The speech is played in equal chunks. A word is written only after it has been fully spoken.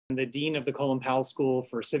the Dean of the Colin Powell School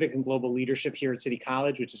for Civic and Global Leadership here at City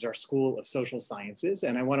College, which is our School of Social Sciences.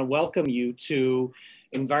 And I want to welcome you to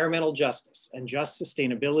Environmental Justice and Just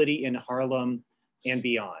Sustainability in Harlem and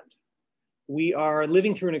Beyond. We are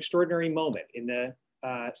living through an extraordinary moment in the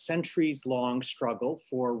centuries-long struggle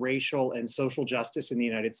for racial and social justice in the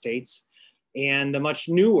United States, and the much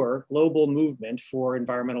newer global movement for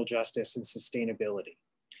environmental justice and sustainability.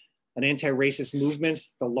 An anti-racist movement,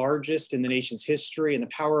 the largest in the nation's history, and the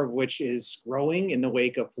power of which is growing in the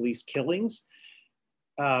wake of police killings.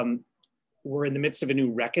 We're in the midst of a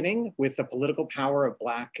new reckoning with the political power of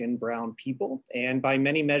Black and brown people. And by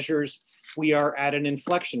many measures, we are at an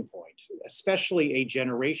inflection point, especially a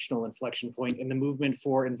generational inflection point in the movement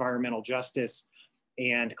for environmental justice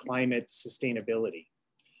and climate sustainability.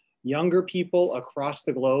 Younger people across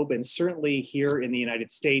the globe, and certainly here in the United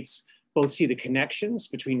States, both see the connections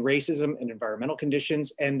between racism and environmental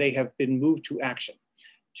conditions, and they have been moved to action,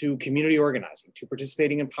 to community organizing, to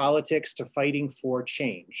participating in politics, to fighting for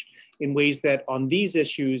change in ways that on these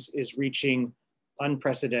issues is reaching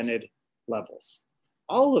unprecedented levels.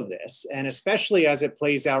 All of this, and especially as it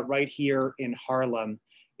plays out right here in Harlem,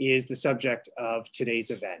 is the subject of today's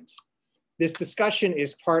event. This discussion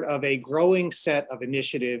is part of a growing set of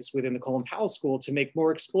initiatives within the Colin Powell School to make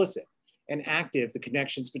more explicit and active the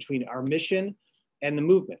connections between our mission and the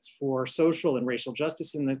movements for social and racial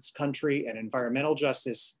justice in this country and environmental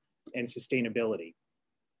justice and sustainability.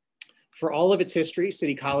 For all of its history,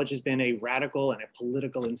 City College has been a radical and a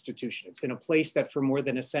political institution. It's been a place that for more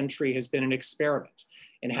than a century has been an experiment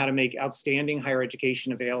in how to make outstanding higher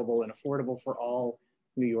education available and affordable for all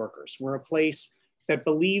New Yorkers. We're a place that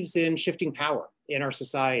believes in shifting power in our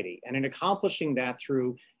society and in accomplishing that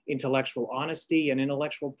through intellectual honesty and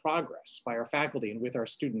intellectual progress by our faculty and with our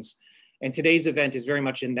students. And today's event is very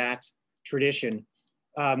much in that tradition.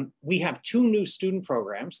 We have two new student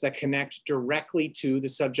programs that connect directly to the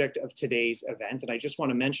subject of today's event, and I just want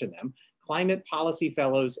to mention them: Climate Policy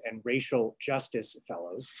Fellows and Racial Justice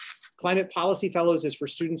Fellows. Climate Policy Fellows is for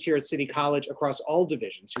students here at City College across all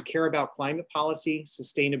divisions who care about climate policy,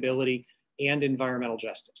 sustainability, and environmental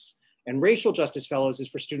justice. And Racial Justice Fellows is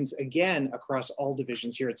for students, again, across all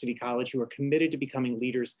divisions here at City College who are committed to becoming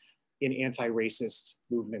leaders in anti-racist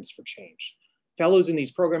movements for change. Fellows in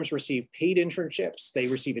these programs receive paid internships, they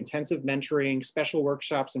receive intensive mentoring, special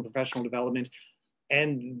workshops, and professional development.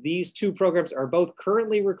 And these two programs are both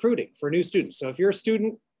currently recruiting for new students. So if you're a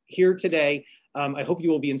student here today, I hope you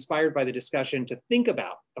will be inspired by the discussion to think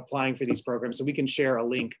about applying for these programs, so we can share a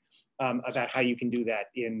link about how you can do that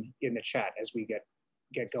in the chat as we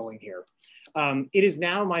get going here. It is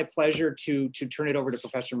now my pleasure to turn it over to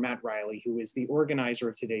Professor Matt Riley, who is the organizer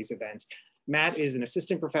of today's event. Matt is an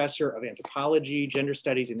assistant professor of anthropology, gender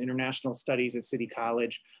studies, and international studies at City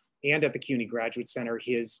College and at the CUNY Graduate Center.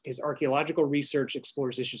 His archaeological research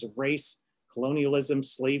explores issues of race, colonialism,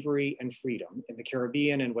 slavery, and freedom in the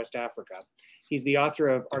Caribbean and West Africa. He's the author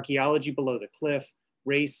of Archaeology Below the Cliff,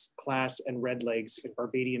 Race, Class, and Red Legs in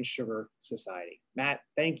Barbadian Sugar Society. Matt,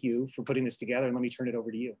 thank you for putting this together, and let me turn it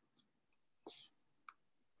over to you.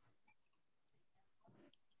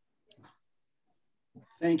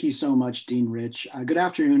 Thank you so much, Dean Rich. Good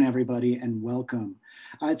afternoon, everybody, and welcome.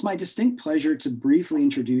 It's my distinct pleasure to briefly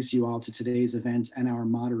introduce you all to today's event and our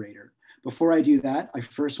moderator. Before I do that, I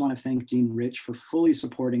first want to thank Dean Rich for fully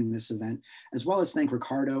supporting this event, as well as thank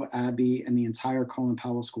Ricardo, Abby, and the entire Colin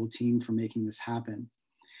Powell School team for making this happen.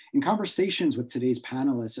 In conversations with today's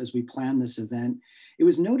panelists as we plan this event, it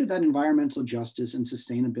was noted that environmental justice and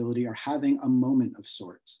sustainability are having a moment of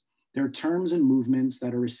sorts. There are terms and movements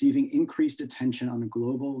that are receiving increased attention on a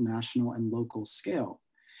global, national, and local scale.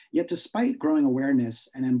 Yet despite growing awareness,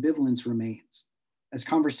 an ambivalence remains. As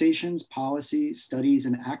conversations, policy, studies,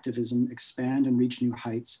 and activism expand and reach new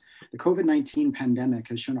heights, the COVID-19 pandemic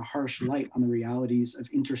has shone a harsh light on the realities of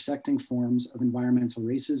intersecting forms of environmental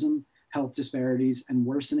racism, health disparities, and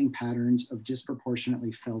worsening patterns of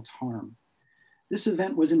disproportionately felt harm. This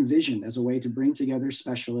event was envisioned as a way to bring together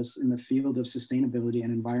specialists in the field of sustainability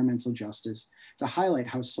and environmental justice to highlight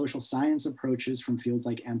how social science approaches from fields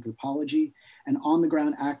like anthropology and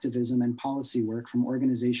on-the-ground activism and policy work from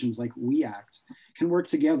organizations like We Act can work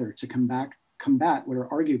together to combat what are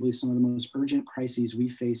arguably some of the most urgent crises we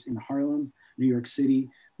face in Harlem, New York City,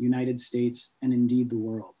 the United States, and indeed the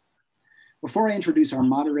world. Before I introduce our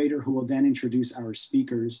moderator, who will then introduce our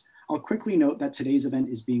speakers, I'll quickly note that today's event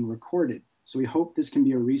is being recorded. So we hope this can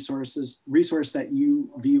be a resource that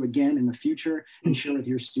you view again in the future and share with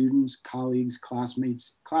your students, colleagues,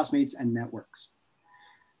 classmates, and networks.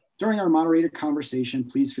 During our moderated conversation,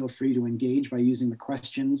 please feel free to engage by using the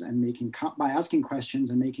questions and by asking questions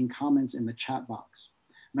and making comments in the chat box.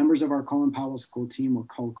 Members of our Colin Powell School team will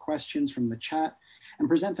call questions from the chat and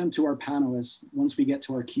present them to our panelists once we get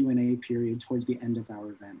to our Q&A period towards the end of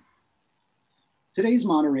our event. Today's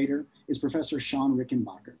moderator is Professor Shawn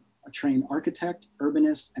Rickenbacker, a trained architect,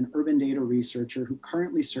 urbanist, and urban data researcher who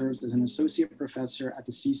currently serves as an associate professor at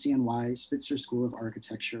the CCNY Spitzer School of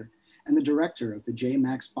Architecture and the director of the J.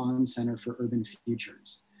 Max Bond Center for Urban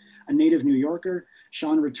Futures. A native New Yorker,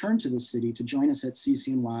 Shawn returned to the city to join us at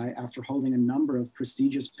CCNY after holding a number of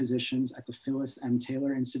prestigious positions at the Phyllis M.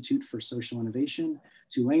 Taylor Institute for Social Innovation,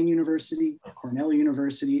 Tulane University, Cornell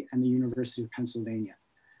University, and the University of Pennsylvania.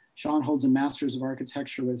 Shawn holds a Master's of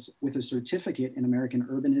Architecture with a certificate in American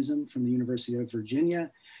Urbanism from the University of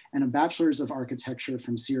Virginia and a Bachelor's of Architecture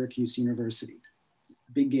from Syracuse University.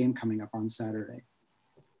 Big game coming up on Saturday.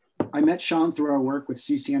 I met Shawn through our work with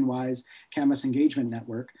CCNY's Campus Engagement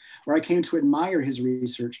Network, where I came to admire his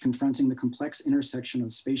research confronting the complex intersection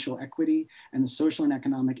of spatial equity and the social and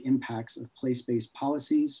economic impacts of place-based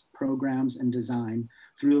policies, programs, and design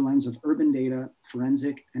through the lens of urban data,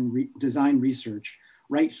 forensic, and design research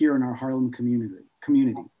right here in our Harlem community,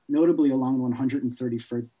 notably along the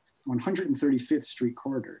 135th Street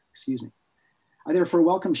corridor, excuse me. I therefore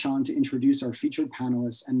welcome Shawn to introduce our featured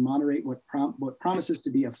panelists and moderate what promises to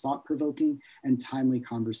be a thought-provoking and timely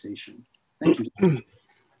conversation. Thank you.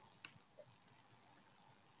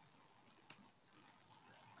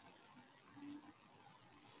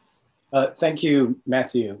 Thank you,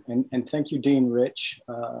 Matthew, and thank you, Dean Rich,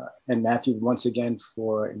 and Matthew, once again,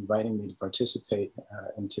 for inviting me to participate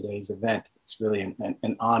in today's event. It's really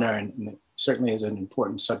an honor, and it certainly is an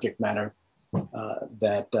important subject matter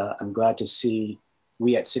that I'm glad to see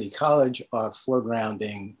we at City College are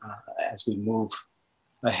foregrounding as we move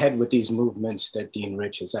ahead with these movements that Dean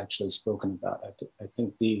Rich has actually spoken about. I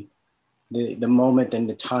think the moment and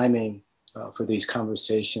the timing for these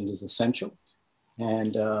conversations is essential.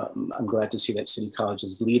 And I'm glad to see that City College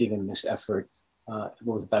is leading in this effort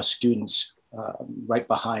with our students right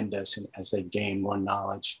behind us and as they gain more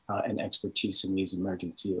knowledge and expertise in these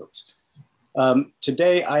emerging fields.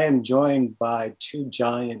 Today, I am joined by two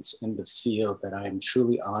giants in the field that I am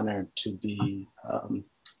truly honored to be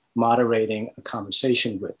moderating a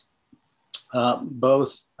conversation with.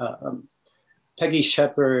 Both Peggy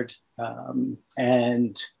Shepard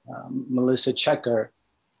and Melissa Checker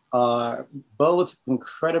are both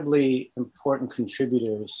incredibly important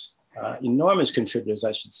contributors, enormous contributors,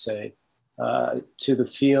 I should say, to the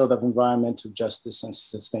field of environmental justice and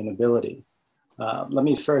sustainability. Let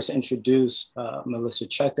me first introduce Melissa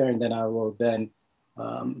Checker, and then I will then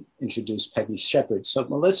introduce Peggy Shepard. So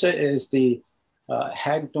Melissa is the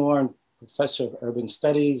Hagdorn Professor of Urban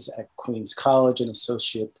Studies at Queens College and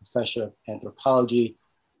Associate Professor of Anthropology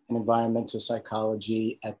and Environmental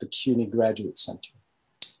Psychology at the CUNY Graduate Center.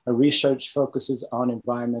 Her research focuses on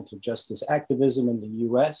environmental justice activism in the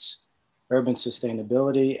US, urban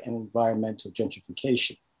sustainability, and environmental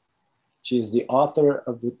gentrification. She is the author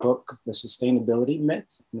of the book, The Sustainability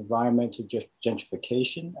Myth, Environmental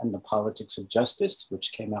Gentrification and the Politics of Justice,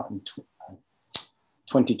 which came out in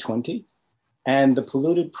 2020, and The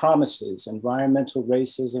Polluted Promises, Environmental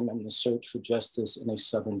Racism and the Search for Justice in a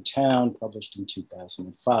Southern Town, published in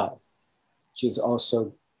 2005. She has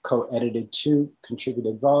also co-edited 2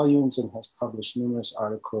 contributed volumes and has published numerous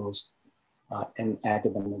articles in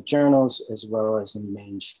academic journals, as well as in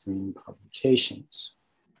mainstream publications.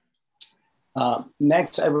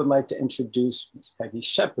 Next, I would like to introduce Ms. Peggy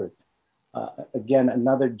Shepard. Again,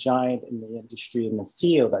 another giant in the industry, in the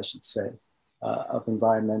field, I should say, of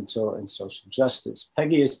environmental and social justice.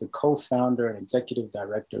 Peggy is the co-founder and executive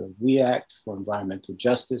director of We Act for Environmental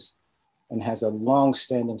Justice and has a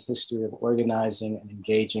long-standing history of organizing and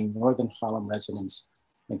engaging Northern Harlem residents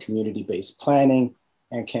in community-based planning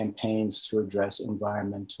and campaigns to address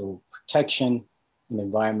environmental protection and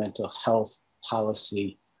environmental health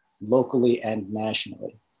policy locally and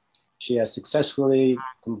nationally. She has successfully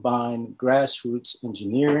combined grassroots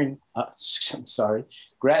engineering,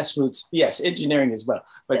 engineering as well,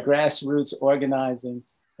 but grassroots organizing,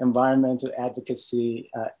 environmental advocacy,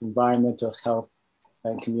 environmental health,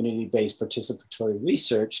 and community-based participatory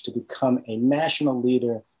research to become a national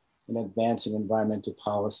leader in advancing environmental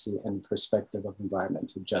policy and perspective of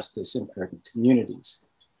environmental justice in urban communities.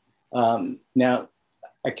 Now,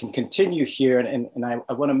 I can continue here, and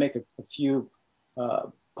I want to make a few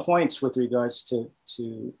points with regards to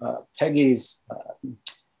Peggy's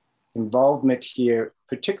involvement here,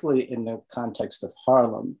 particularly in the context of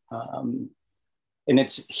Harlem. And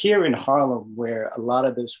it's here in Harlem where a lot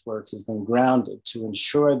of this work has been grounded to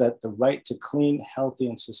ensure that the right to clean, healthy,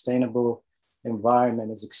 and sustainable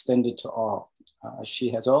environment is extended to all. She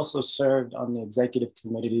has also served on the executive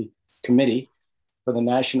committee for the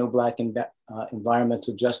National Black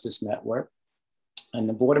Environmental Justice Network and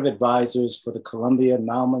the Board of Advisors for the Columbia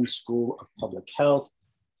Mailman School of Public Health,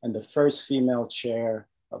 and the first female chair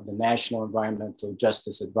of the National Environmental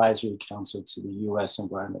Justice Advisory Council to the U.S.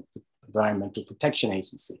 Environmental Protection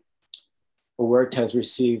Agency. Her work has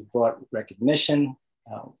received broad recognition.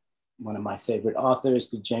 One of my favorite authors,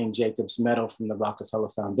 the Jane Jacobs Medal from the Rockefeller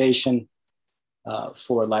Foundation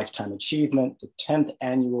for Lifetime Achievement, the 10th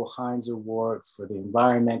Annual Heinz Award for the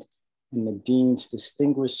Environment, and the Dean's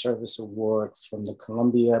Distinguished Service Award from the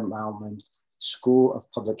Columbia Mailman School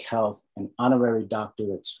of Public Health, and honorary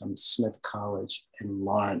doctorates from Smith College and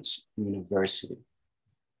Lawrence University.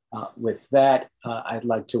 With that, I'd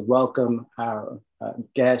like to welcome our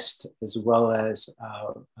guest as well as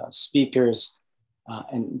our speakers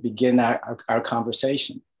and begin our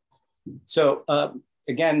conversation. So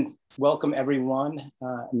again, welcome everyone,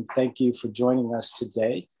 and thank you for joining us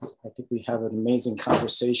today. I think we have an amazing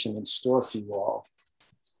conversation in store for you all.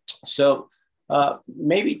 So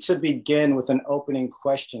maybe to begin with an opening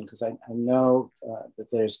question, because I know that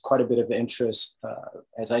there's quite a bit of interest,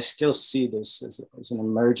 as I still see this as an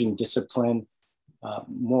emerging discipline.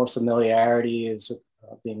 More familiarity is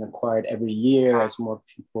being acquired every year as more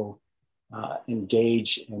people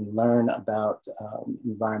engage and learn about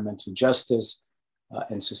environmental justice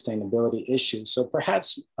and sustainability issues. So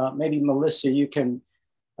perhaps maybe Melissa, you can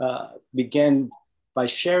begin by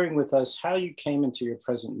sharing with us how you came into your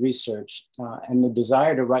present research and the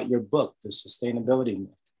desire to write your book, The Sustainability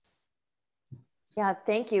Myth. Yeah,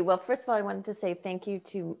 thank you. Well, first of all, I wanted to say thank you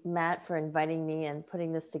to Matt for inviting me and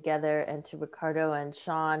putting this together, and to Ricardo and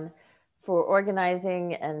Shawn for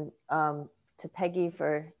organizing, and to Peggy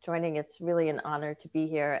for joining. It's really an honor to be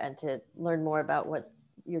here and to learn more about what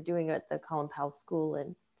you're doing at the Colin Powell School.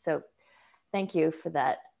 And so thank you for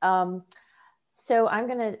that. So I'm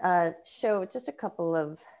going to show just a couple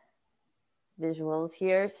of visuals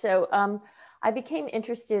here. So I became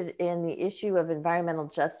interested in the issue of environmental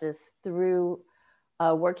justice through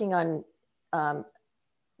working on,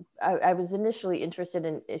 I was initially interested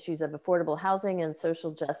in issues of affordable housing and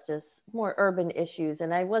social justice, more urban issues.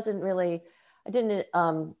 And I didn't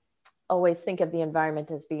always think of the environment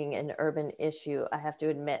as being an urban issue, I have to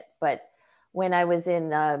admit. But when I was in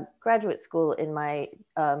graduate school in my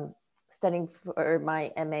studying for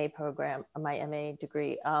my MA program, my MA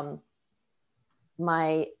degree, one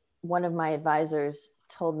of my advisors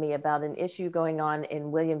told me about an issue going on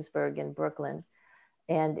in Williamsburg in Brooklyn.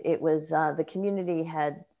 And it was the community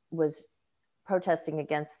was protesting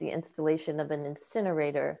against the installation of an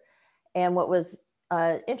incinerator. And what was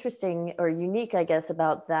interesting or unique, I guess,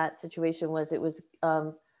 about that situation was it was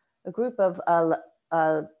a group of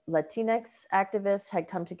Latinx activists had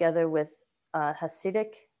come together with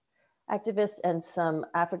Hasidic activists and some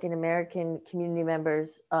African-American community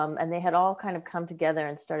members, and they had all kind of come together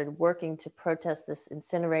and started working to protest this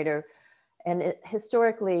incinerator. And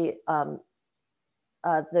historically,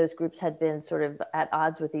 those groups had been sort of at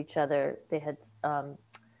odds with each other. They had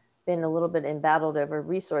been a little bit embattled over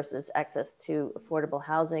resources, access to affordable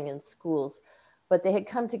housing and schools, but they had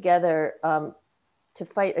come together to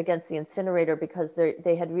fight against the incinerator because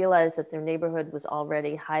they had realized that their neighborhood was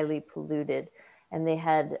already highly polluted. And they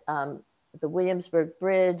had the Williamsburg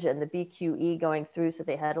Bridge and the BQE going through. So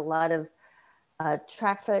they had a lot of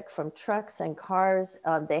traffic from trucks and cars.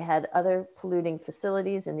 They had other polluting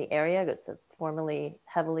facilities in the area. It's a formerly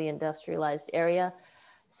heavily industrialized area.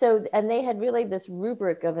 So, and they had really this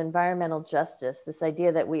rubric of environmental justice, this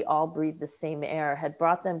idea that we all breathe the same air, had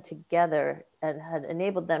brought them together and had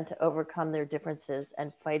enabled them to overcome their differences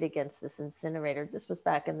and fight against this incinerator. This was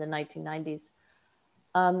back in the 1990s.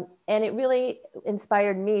 And it really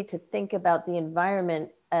inspired me to think about the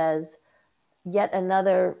environment as yet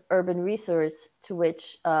another urban resource to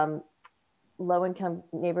which low-income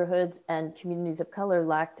neighborhoods and communities of color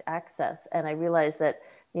lacked access. And I realized that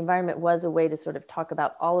the environment was a way to sort of talk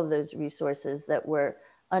about all of those resources that were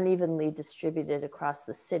unevenly distributed across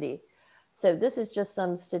the city. So this is just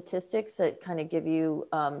some statistics that kind of give you,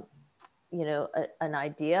 you know, an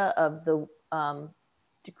idea of the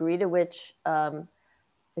degree to which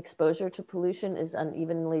exposure to pollution is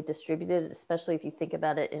unevenly distributed, especially if you think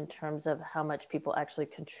about it in terms of how much people actually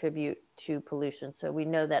contribute to pollution. So we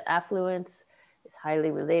know that affluence is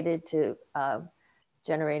highly related to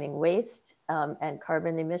generating waste and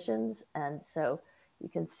carbon emissions. And so you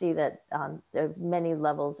can see that there's many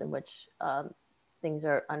levels in which things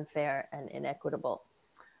are unfair and inequitable.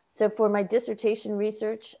 So for my dissertation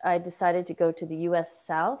research, I decided to go to the US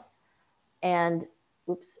South and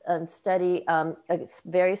and study a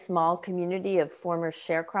very small community of former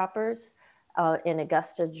sharecroppers in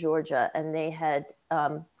Augusta, Georgia. And they had,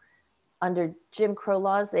 under Jim Crow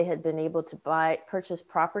laws, they had been able to purchase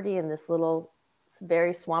property in this little,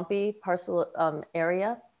 very swampy parcel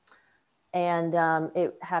area. And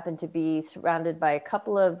it happened to be surrounded by a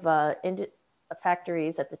couple of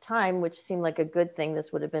factories at the time, which seemed like a good thing.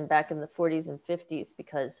 This would have been back in the 40s and 50s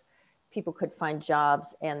because people could find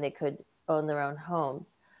jobs and they could own their own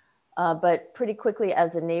homes. But pretty quickly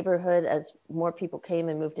as a neighborhood, as more people came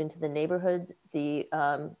and moved into the neighborhood, the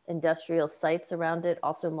industrial sites around it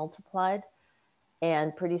also multiplied.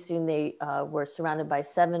 And pretty soon they were surrounded by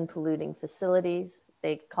 7 polluting facilities.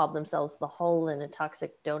 They called themselves the Hole in a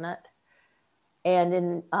Toxic Donut. And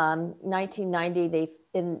in 1990,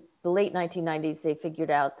 in the late 1990s, they figured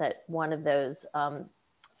out that one of those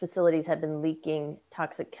facilities had been leaking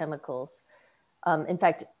toxic chemicals. In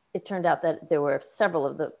fact, it turned out that there were several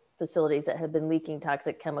of the facilities that had been leaking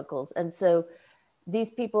toxic chemicals. And so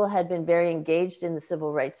these people had been very engaged in the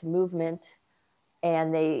civil rights movement.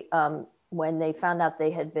 And they, when they found out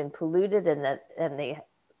they had been polluted and they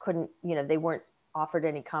couldn't, they weren't offered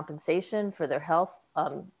any compensation for their health.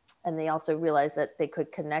 And they also realized that they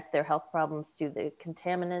could connect their health problems to the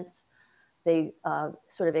contaminants. They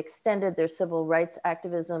sort of extended their civil rights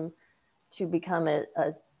activism to become a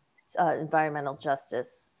environmental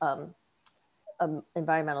justice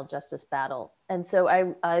battle. And so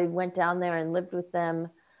I went down there and lived with them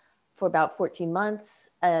for about 14 months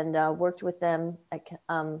and worked with them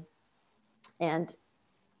and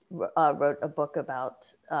wrote a book about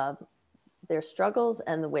their struggles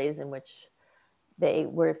and the ways in which they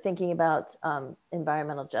were thinking about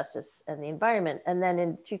environmental justice and the environment. And then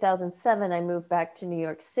in 2007, I moved back to New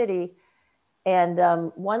York City. And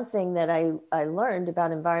one thing that I learned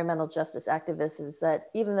about environmental justice activists is that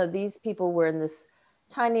even though these people were in this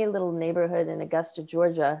tiny little neighborhood in Augusta,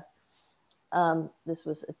 Georgia, this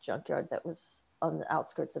was a junkyard that was on the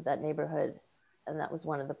outskirts of that neighborhood. And that was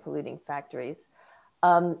one of the polluting factories.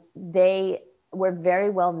 They were very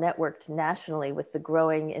well networked nationally with the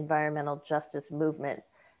growing environmental justice movement.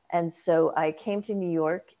 And so I came to New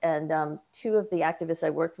York, and 2 of the activists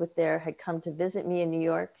I worked with there had come to visit me in New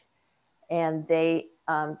York. And they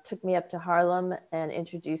took me up to Harlem and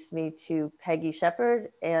introduced me to Peggy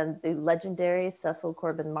Shepard and the legendary Cecil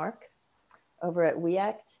Corbin Mark over at We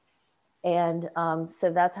Act. And so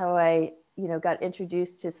that's how I got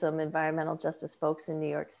introduced to some environmental justice folks in New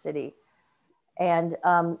York City. And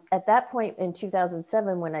at that point in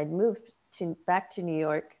 2007, when I'd moved back to New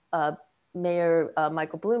York, Mayor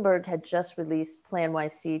Michael Bloomberg had just released Plan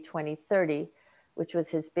YC 2030, which was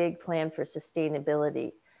his big plan for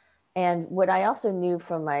sustainability. And what I also knew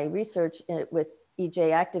from my research with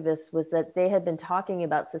EJ activists was that they had been talking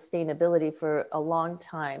about sustainability for a long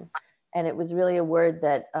time. And it was really a word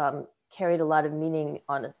that carried a lot of meaning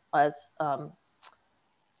on as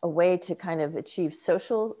a way to kind of achieve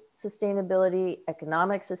social sustainability,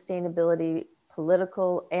 economic sustainability,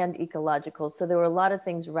 political and ecological. So there were a lot of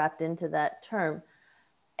things wrapped into that term.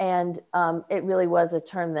 And it really was a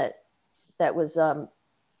term that was,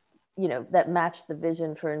 that matched the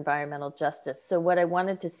vision for environmental justice. So what I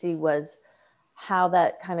wanted to see was how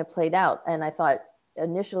that kind of played out. And I thought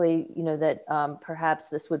initially, that perhaps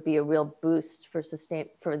this would be a real boost for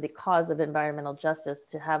the cause of environmental justice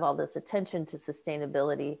to have all this attention to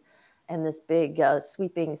sustainability and this big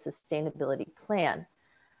sweeping sustainability plan.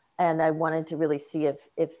 And I wanted to really see if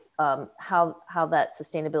how that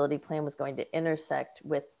sustainability plan was going to intersect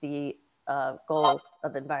with the goals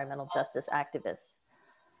of environmental justice activists.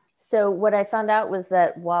 So what I found out was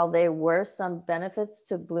that while there were some benefits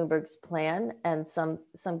to Bloomberg's plan and some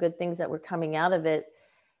good things that were coming out of it,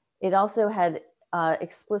 it also had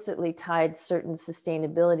explicitly tied certain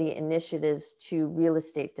sustainability initiatives to real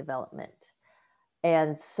estate development.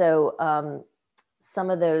 And so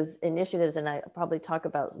some of those initiatives, and I'll probably talk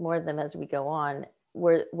about more of them as we go on,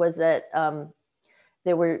 was that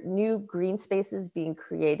there were new green spaces being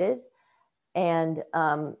created. And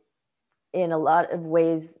in a lot of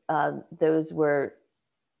ways, there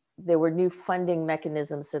were new funding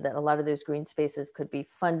mechanisms so that a lot of those green spaces could be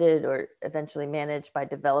funded or eventually managed by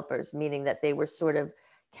developers, meaning that they were sort of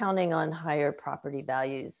counting on higher property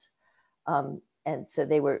values. And so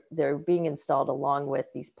they're being installed along with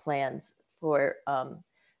these plans for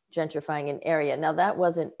gentrifying an area. Now that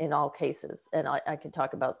wasn't in all cases, and I can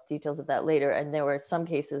talk about details of that later. And there were some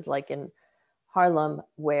cases like in Harlem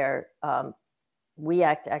where We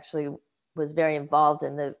Act actually was very involved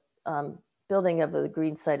in the building of the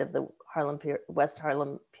green site of the West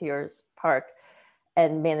Harlem Piers Park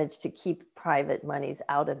and managed to keep private monies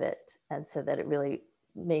out of it. And so that it really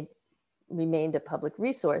remained a public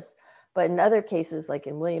resource. But in other cases, like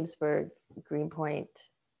in Williamsburg, Greenpoint,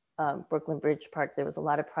 Brooklyn Bridge Park, there was a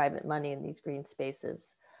lot of private money in these green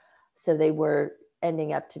spaces. So they were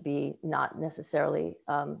ending up to be not necessarily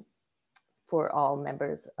for all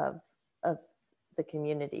members of the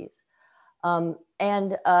communities. I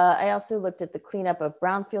also looked at the cleanup of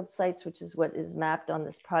brownfield sites, which is what is mapped on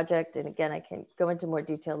this project. And again, I can go into more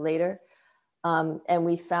detail later. And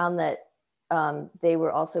we found that they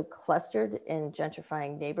were also clustered in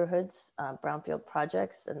gentrifying neighborhoods, brownfield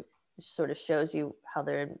projects, and it sort of shows you how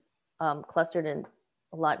they're clustered in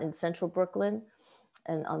a lot in central Brooklyn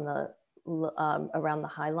and on the around the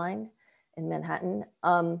High Line in Manhattan.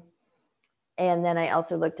 And then I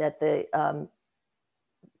also looked at the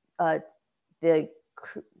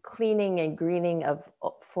cleaning and greening of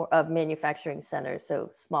manufacturing centers, so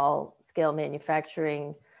small scale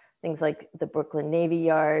manufacturing, things like the Brooklyn Navy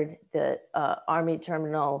Yard, the Army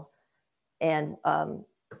Terminal, and the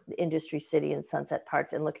Industry City in Sunset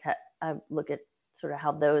Park, and look at sort of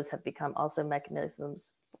how those have become also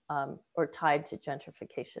mechanisms or tied to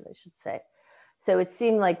gentrification, I should say. So it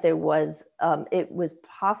seemed like there was, it was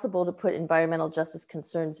possible to put environmental justice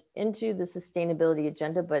concerns into the sustainability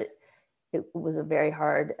agenda, but it was a very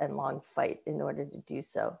hard and long fight in order to do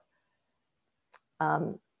so.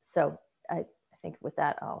 So I think with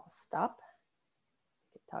that, I'll stop.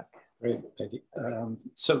 Talk. Great, Peggy.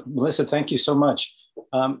 So Melissa, thank you so much.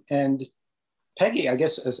 And Peggy, I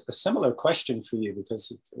guess a similar question for you,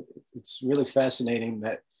 because it's really fascinating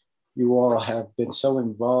that you all have been so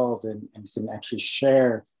involved and can actually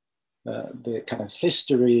share the kind of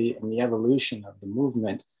history and the evolution of the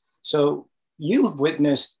movement. So you've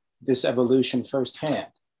witnessed this evolution firsthand,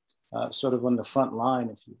 sort of on the front line,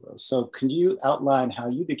 if you will. So can you outline how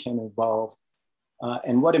you became involved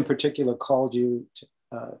and what in particular called you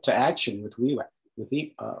to action with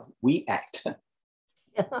We Act?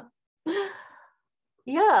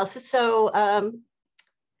 Yeah, so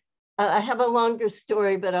I have a longer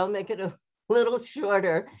story, but I'll make it a little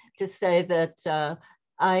shorter to say that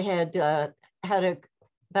I had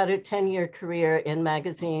about a 10-year career in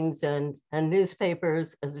magazines and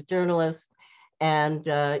newspapers as a journalist, and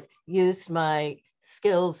used my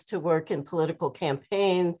skills to work in political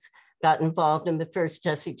campaigns, got involved in the first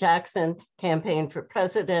Jesse Jackson campaign for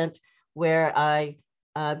president, where I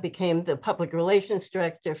became the public relations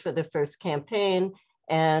director for the first campaign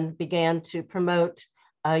and began to promote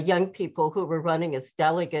young people who were running as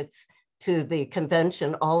delegates to the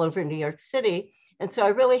convention all over New York City. And so I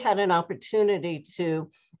really had an opportunity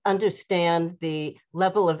to understand the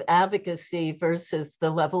level of advocacy versus the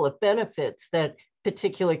level of benefits that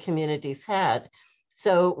particular communities had.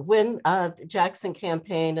 So when the Jackson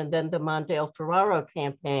campaign and then the Mondale-Ferraro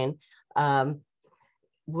campaign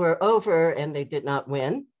were over and they did not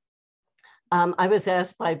win, I was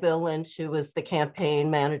asked by Bill Lynch, who was the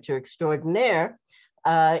campaign manager extraordinaire,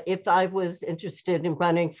 if I was interested in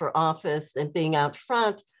running for office and being out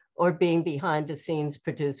front or being behind the scenes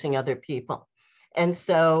producing other people. And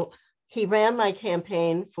so he ran my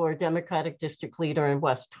campaign for Democratic District Leader in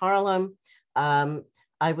West Harlem.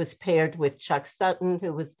 I was paired with Chuck Sutton,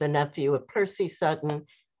 who was the nephew of Percy Sutton,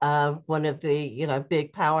 one of the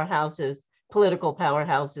big powerhouses, political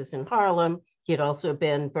powerhouses in Harlem. He had also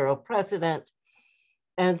been borough president.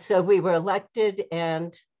 And so we were elected,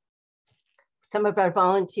 and some of our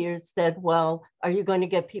volunteers said, well, are you going to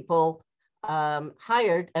get people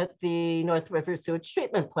hired at the North River sewage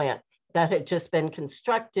treatment plant that had just been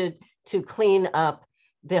constructed to clean up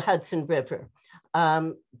the Hudson River?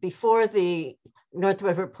 Before the North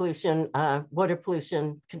River water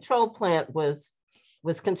pollution control plant was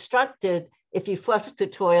constructed, if you flushed the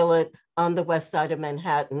toilet on the west side of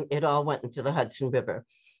Manhattan, it all went into the Hudson River.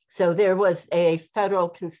 So there was a federal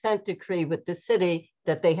consent decree with the city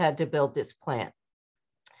that they had to build this plant.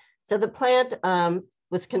 So the plant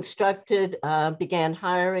was constructed, began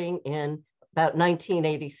hiring in about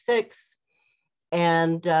 1986.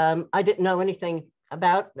 And I didn't know anything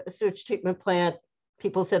about a sewage treatment plant.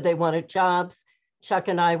 People said they wanted jobs. Chuck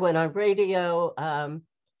and I went on radio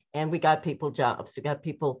and we got people jobs. We got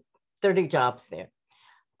people 30 jobs there.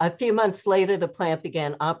 A few months later, the plant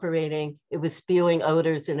began operating. It was spewing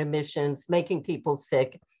odors and emissions, making people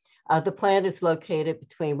sick. The plant is located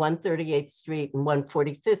between 138th Street and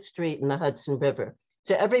 145th Street in the Hudson River.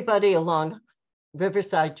 So everybody along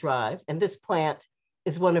Riverside Drive, and this plant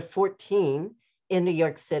is one of 14 in New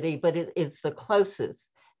York City, but it's the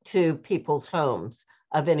closest to people's homes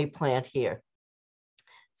of any plant here.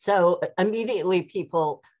 So immediately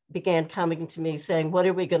people began coming to me saying, what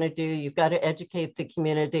are we going to do? You've got to educate the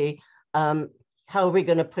community. How are we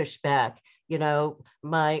going to push back? You know,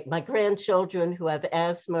 my grandchildren who have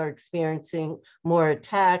asthma are experiencing more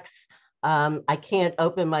attacks. I can't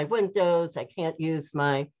open my windows. I can't use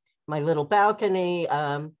my little balcony.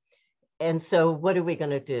 And so what are we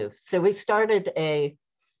going to do? So we started a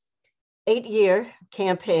 8-year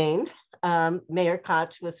campaign. Mayor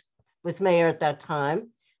Koch was mayor at that time.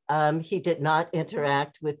 He did not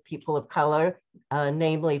interact with people of color,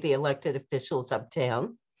 namely the elected officials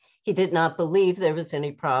uptown. He did not believe there was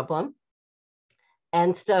any problem.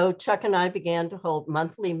 And so Chuck and I began to hold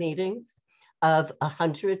monthly meetings of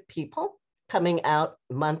 100 people coming out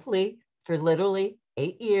monthly for literally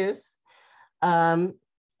 8 years. And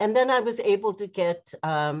then I was able to get,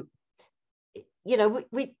 you know,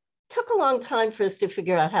 we took a long time for us to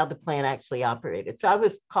figure out how the plant actually operated. So I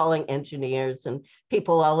was calling engineers and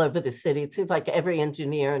people all over the city. It seems like every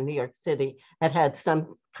engineer in New York City had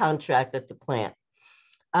some contract at the plant.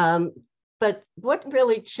 But what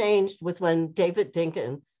really changed was when David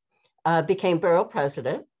Dinkins became borough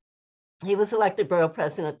president. He was elected borough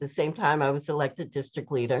president at the same time I was elected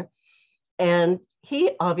district leader. And he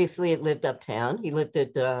obviously had lived uptown. He lived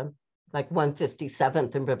at like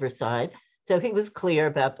 157th and Riverside. So he was clear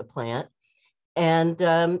about the plant. And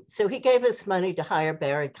so he gave us money to hire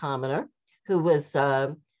Barry Commoner, who was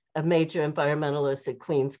a major environmentalist at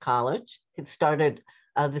Queens College. He started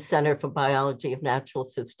the Center for Biology of Natural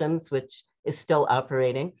Systems, which is still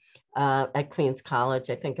operating at Queens College,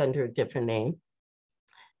 I think under a different name.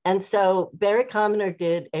 And so Barry Commoner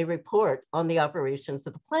did a report on the operations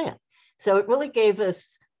of the plant. So it really gave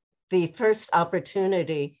us the first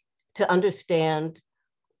opportunity to understand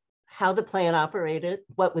how the plant operated,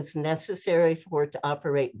 what was necessary for it to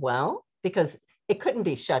operate well, because it couldn't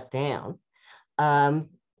be shut down.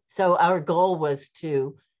 So our goal was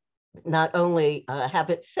to not only have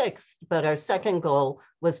it fixed, but our second goal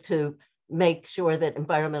was to make sure that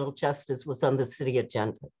environmental justice was on the city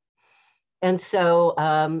agenda. And so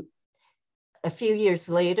a few years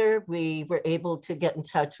later, we were able to get in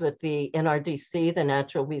touch with the NRDC, the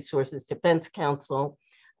Natural Resources Defense Council,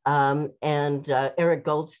 and Eric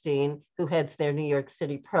Goldstein, who heads their New York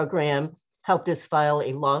City program, helped us file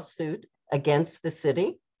a lawsuit against the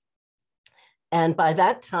city. And by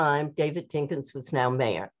that time, David Dinkins was now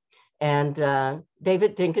mayor. And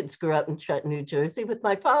David Dinkins grew up in Trenton, New Jersey with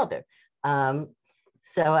my father.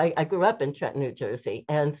 So I grew up in Trenton, New Jersey.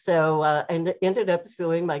 And so and ended up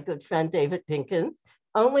suing my good friend, David Dinkins,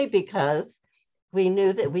 only because we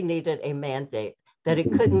knew that we needed a mandate, that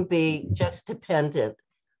it couldn't be just dependent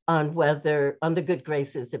on the good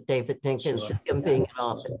graces of David Dinkins being in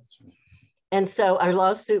office. And so our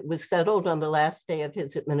lawsuit was settled on the last day of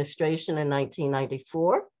his administration in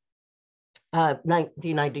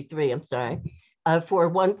 1993, I'm sorry, for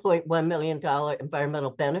a $1.1 million environmental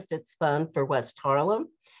benefits fund for West Harlem.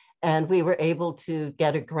 And we were able to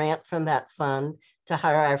get a grant from that fund to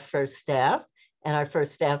hire our first staff. And our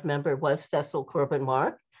first staff member was Cecil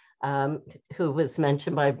Corbin-Mark, who was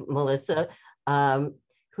mentioned by Melissa,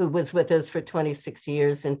 who was with us for 26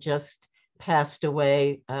 years and just passed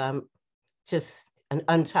away, just an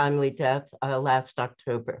untimely death last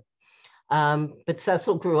October. But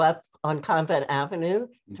Cecil grew up on Convent Avenue,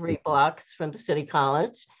 3 blocks from the City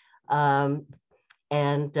College, and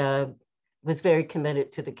was very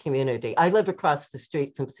committed to the community. I live across the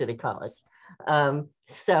street from City College. So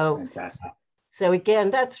fantastic. So again,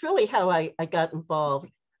 that's really how I got involved,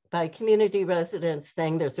 by community residents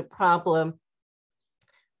saying there's a problem,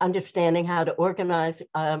 understanding how to organize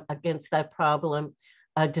against that problem,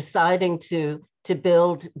 deciding to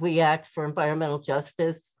build We Act for Environmental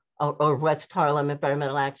Justice, or West Harlem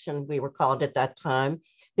Environmental Action, we were called at that time,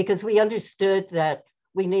 because we understood that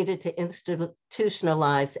we needed to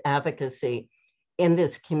institutionalize advocacy in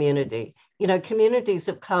this community. You know, communities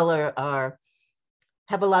of color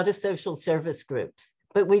have a lot of social service groups,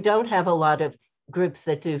 but we don't have a lot of groups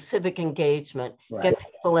that do civic engagement, get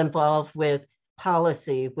people involved with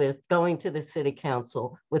policy, with going to the city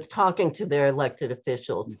council, with talking to their elected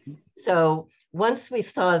officials. So once we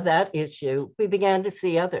saw that issue, we began to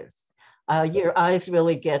see others. Your eyes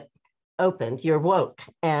really get opened, you're woke.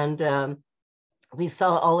 And we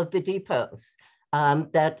saw all of the depots,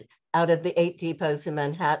 that out of the 8 depots in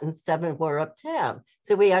Manhattan, 7 were uptown.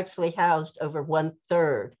 So we actually housed over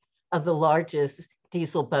 1/3 of the largest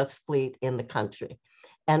diesel bus fleet in the country.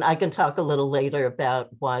 And I can talk a little later about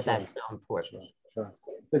why that's so important. Sure.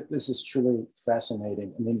 This is truly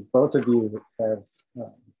fascinating. I mean, both of you have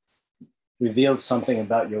revealed something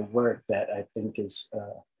about your work that I think is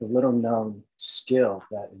a little known skill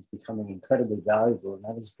that is becoming incredibly valuable. And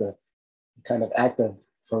that is the kind of act of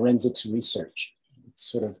forensics research.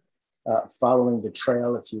 It's sort of following the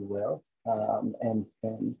trail, if you will, and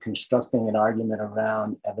constructing an argument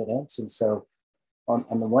around evidence. And so on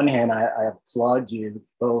the one hand, I applaud you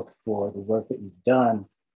both for the work that you've done,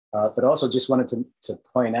 but also just wanted to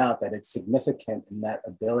point out that it's significant in that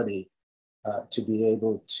ability to be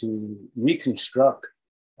able to reconstruct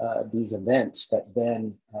these events that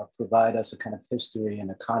then provide us a kind of history and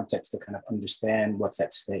a context to kind of understand what's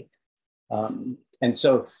at stake. And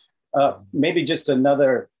so maybe just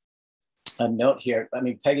another note here. I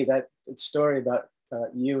mean, Peggy, that story about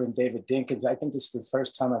you and David Dinkins, I think this is the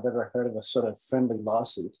first time I've ever heard of a sort of friendly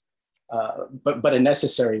lawsuit, but a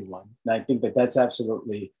necessary one. And I think that that's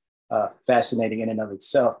absolutely fascinating in and of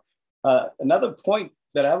itself. Another point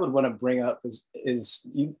that I would want to bring up is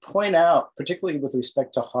you point out, particularly with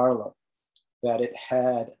respect to Harlem, that it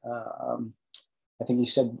had, I think you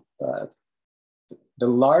said, the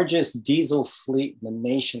largest diesel fleet in the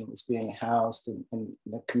nation was being housed in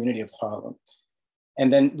the community of Harlem.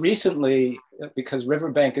 And then recently, because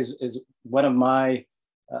Riverbank is one of my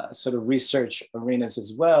sort of research arenas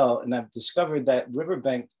as well, and I've discovered that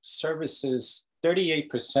Riverbank services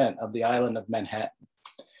 38% of the island of Manhattan.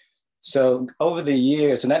 So over the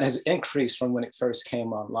years, and that has increased from when it first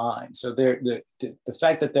came online. So the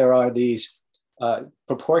fact that there are these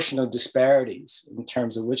proportional disparities in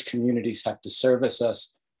terms of which communities have to service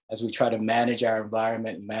us as we try to manage our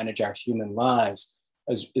environment and manage our human lives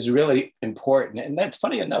is really important. And that's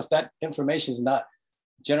funny enough, that information is not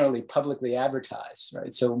generally publicly advertised,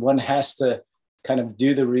 right? So one has to kind of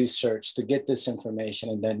do the research to get this information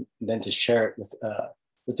and then to share it with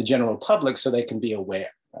the general public so they can be aware.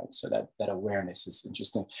 Right, so that awareness is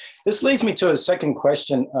interesting. This leads me to a second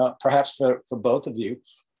question, perhaps for both of you.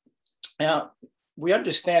 Now, we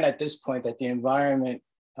understand at this point that the environment,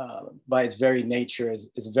 by its very nature,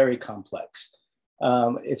 is very complex.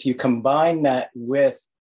 If you combine that with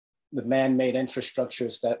the man-made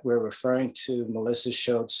infrastructures that we're referring to, Melissa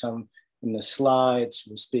showed some in the slides.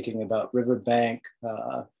 We're speaking about Riverbank,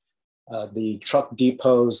 the truck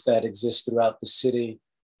depots that exist throughout the city.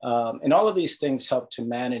 And all of these things help to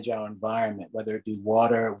manage our environment, whether it be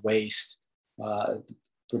water, waste,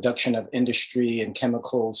 production of industry and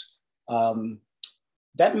chemicals.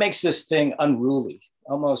 That makes this thing unruly,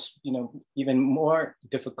 almost, even more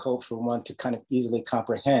difficult for one to kind of easily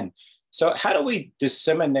comprehend. So how do we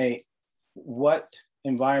disseminate what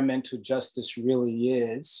environmental justice really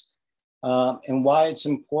is, and why it's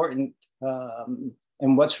important,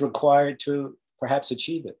 and what's required to perhaps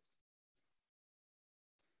achieve it?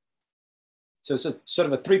 So it's a sort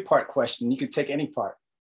of a three-part question. You could take any part.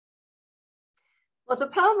 Well, the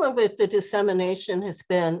problem with the dissemination has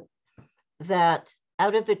been that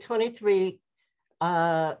out of the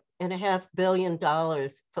 $23.5 billion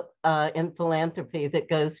in philanthropy that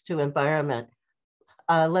goes to environment,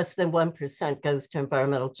 less than 1% goes to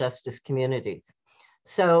environmental justice communities.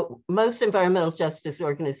 So most environmental justice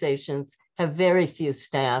organizations have very few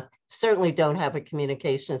staff, certainly don't have a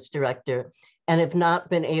communications director, and have not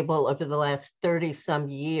been able over the last 30 some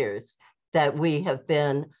years that we have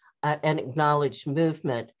been an acknowledged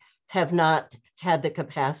movement, have not had the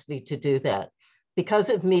capacity to do that. Because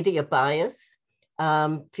of media bias,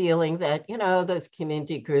 feeling that, those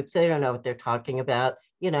community groups, they don't know what they're talking about,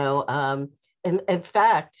 in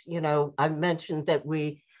fact, I mentioned that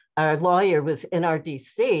our lawyer was in our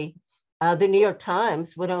DC. The New York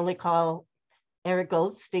Times would only call Eric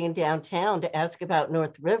Goldstein downtown to ask about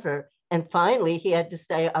North River. And finally, he had to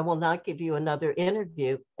say, I will not give you another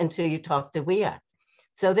interview until you talk to WEAC.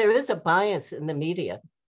 So there is a bias in the media.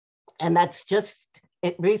 And that's just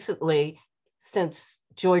it recently, since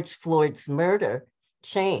George Floyd's murder,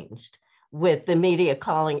 changed with the media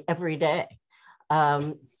calling every day.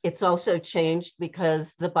 It's also changed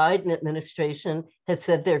because the Biden administration has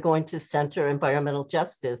said they're going to center environmental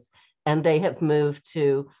justice, and they have moved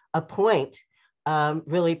to appoint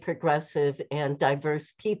really progressive and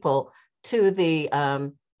diverse people to the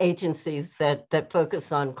agencies that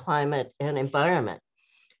focus on climate and environment.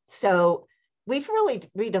 So we've really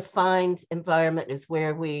redefined environment as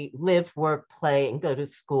where we live, work, play, and go to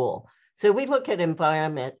school. So we look at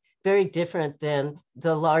environment very different than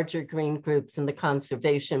the larger green groups in the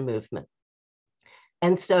conservation movement.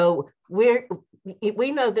 And so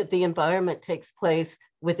we know that the environment takes place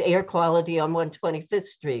with air quality on 125th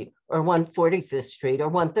Street or 145th Street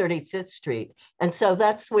or 135th Street. And so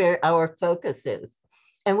that's where our focus is.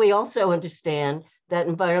 And we also understand that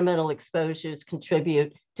environmental exposures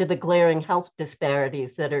contribute to the glaring health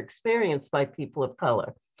disparities that are experienced by people of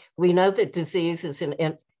color. We know that disease is an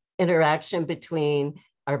interaction between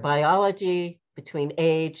our biology, between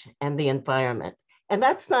age, and the environment. And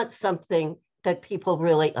that's not something that people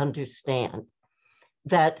really understand.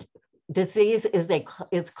 That disease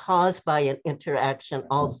is caused by an interaction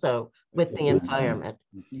also with the environment.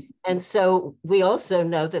 And so we also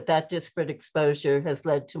know that disparate exposure has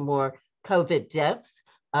led to more COVID deaths.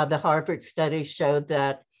 The Harvard study showed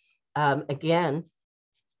that, again,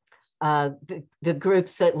 the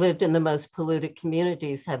groups that lived in the most polluted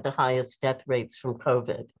communities had the highest death rates from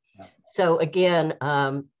COVID. Yeah. So again,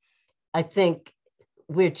 I think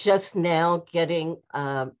we're just now getting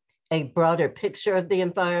a broader picture of the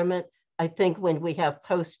environment. I think when we have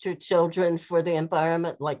poster children for the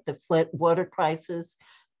environment, like the Flint water crisis,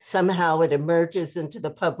 somehow it emerges into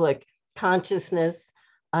the public consciousness,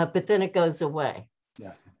 but then it goes away.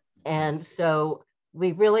 Yeah. And so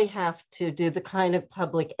we really have to do the kind of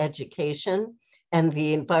public education and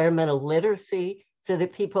the environmental literacy so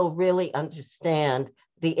that people really understand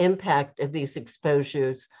the impact of these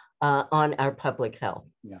exposures on our public health.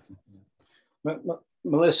 Yeah.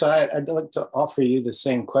 Melissa, I'd like to offer you the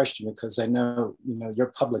same question because I know, your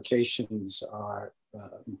publications are,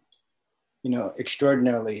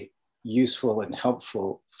 extraordinarily useful and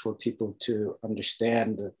helpful for people to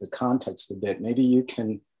understand the context a bit. Maybe you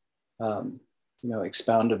can,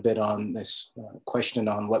 expound a bit on this question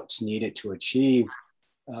on what's needed to achieve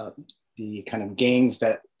the kind of gains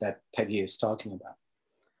that Peggy is talking about.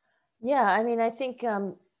 Yeah, I mean, I think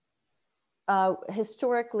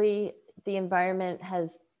historically, the environment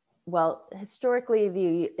has, historically,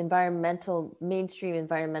 the mainstream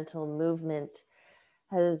environmental movement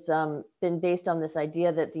has been based on this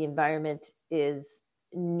idea that the environment is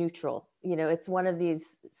neutral. It's one of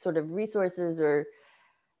these sort of resources or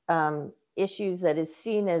issues that is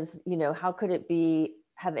seen as, how could it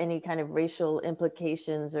have any kind of racial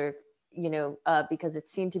implications or, because it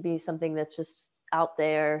seemed to be something that's just out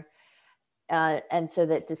there. And so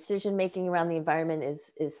that decision-making around the environment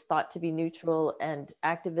is thought to be neutral, and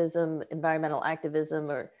activism, environmental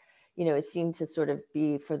activism, or, is seen to sort of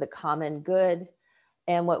be for the common good.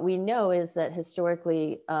 And what we know is that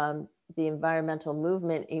historically, the environmental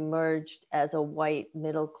movement emerged as a white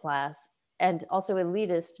middle class and also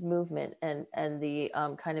elitist movement, and the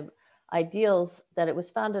kind of ideals that it was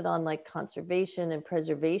founded on, like conservation and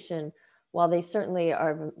preservation, while they certainly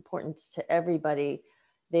are of importance to everybody,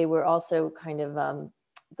 they were also kind of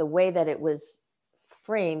the way that it was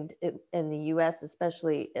framed in the US,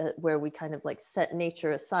 especially where we kind of like set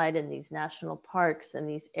nature aside in these national parks and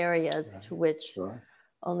these areas to which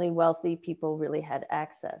only wealthy people really had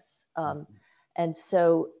access. And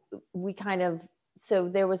so so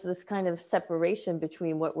there was this kind of separation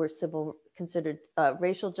between what were considered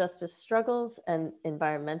racial justice struggles and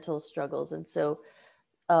environmental struggles. And so,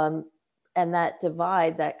 and that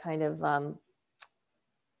divide, that kind of,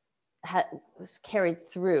 was carried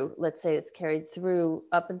through, let's say it's carried through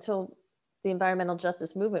up until the environmental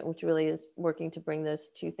justice movement, which really is working to bring those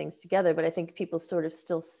two things together. But I think people sort of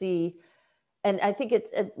still see, and I think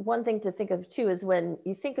it's one thing to think of too, is when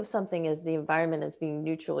you think of something as the environment as being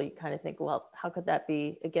neutral, you kind of think, well, how could that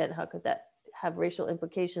be, again, how could that have racial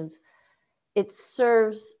implications? It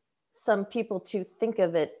serves some people to think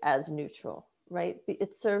of it as neutral, right?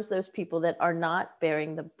 It serves those people that are not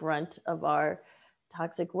bearing the brunt of our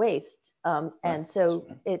toxic waste. And so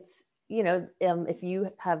it's, if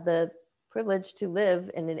you have the privilege to live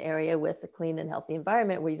in an area with a clean and healthy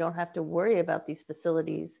environment where you don't have to worry about these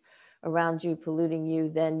facilities around you polluting you,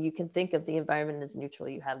 then you can think of the environment as neutral.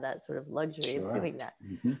 You have that sort of luxury of doing that.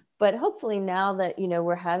 But hopefully now that,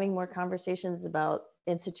 we're having more conversations about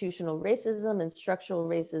institutional racism and structural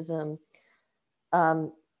racism,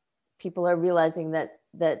 people are realizing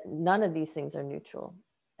that none of these things are neutral,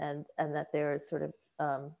 and that there is sort of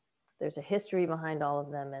there's a history behind all of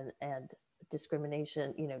them, and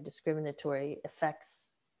discrimination, discriminatory effects,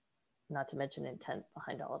 not to mention intent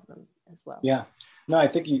behind all of them as well. Yeah, no, I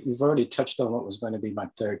think you've already touched on what was going to be my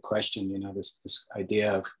third question. This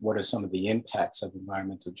idea of what are some of the impacts of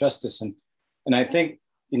environmental justice, and I think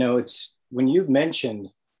it's when you mentioned,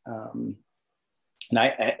 and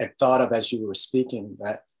I thought of as you were speaking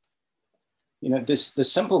that the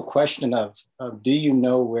simple question of do you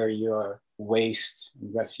know where your waste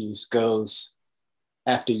and refuse goes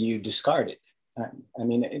after you discard it? I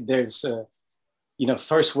mean, there's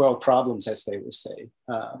first world problems, as they would say.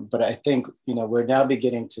 But I think, we're now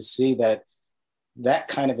beginning to see that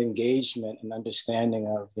kind of engagement and understanding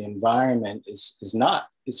of the environment it's not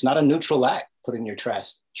a neutral act, putting your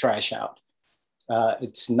trash out.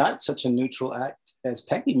 It's not such a neutral act, as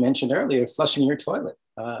Peggy mentioned earlier, flushing your toilet.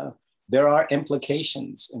 There are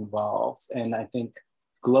implications involved. And I think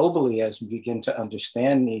globally, as we begin to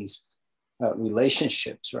understand these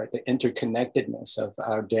relationships, right, the interconnectedness of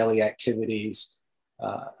our daily activities,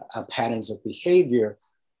 our patterns of behavior,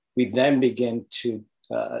 we then begin to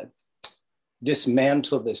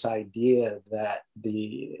dismantle this idea that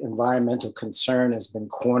the environmental concern has been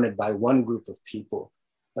cornered by one group of people.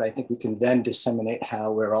 But I think we can then disseminate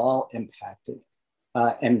how we're all impacted.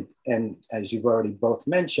 And as you've already both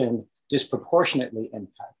mentioned, disproportionately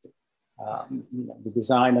impacted. The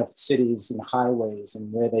design of cities and highways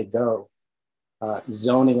and where they go,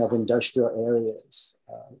 zoning of industrial areas,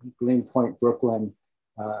 Greenpoint, Brooklyn,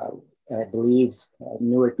 I believe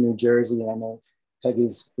Newark, New Jersey, and I know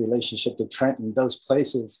Peggy's relationship to Trenton, those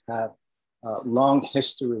places have long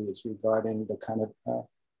histories regarding the kind of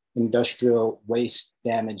industrial waste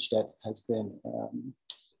damage that has been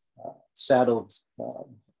saddled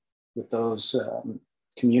with those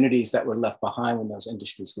communities that were left behind when those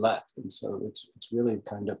industries left. And so it's really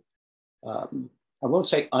kind of, I won't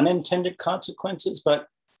say unintended consequences, but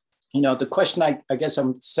the question I guess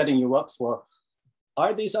I'm setting you up for,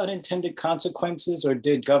 are these unintended consequences, or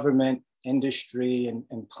did government, industry,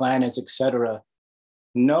 and planners, et cetera,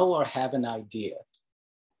 know or have an idea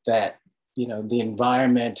that the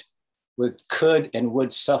environment could and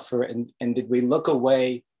would suffer, and did we look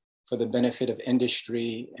away for the benefit of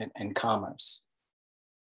industry and commerce?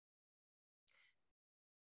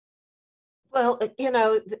 Well,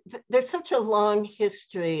 there's such a long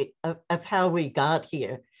history of how we got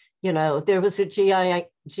here. There was a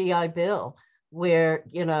GI Bill where,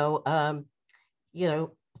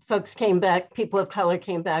 folks came back, people of color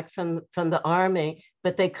came back from the army,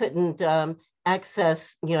 but they couldn't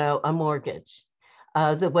access, a mortgage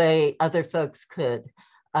the way other folks could.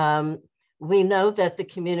 We know that the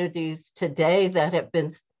communities today that have been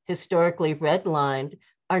historically redlined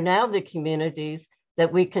are now the communities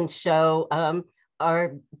that we can show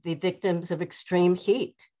are the victims of extreme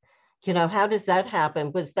heat. How does that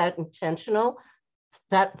happen? Was that intentional?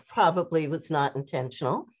 That probably was not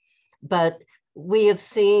intentional, but we have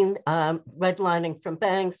seen redlining from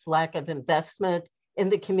banks, lack of investment in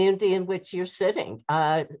the community in which you're sitting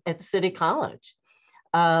at City College.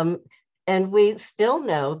 And we still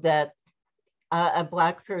know that a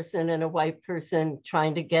Black person and a white person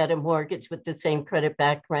trying to get a mortgage with the same credit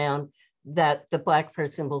background, that the Black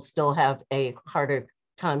person will still have a harder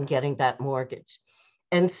time getting that mortgage.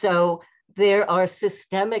 And so there are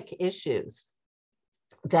systemic issues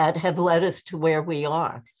that have led us to where we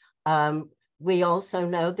are. We also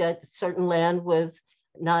know that certain land was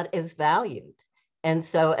not as valued. And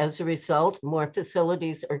so as a result, more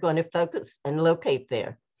facilities are going to focus and locate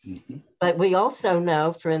there. Mm-hmm. But we also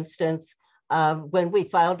know, for instance, when we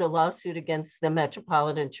filed a lawsuit against the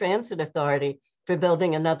Metropolitan Transit Authority for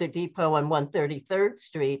building another depot on 133rd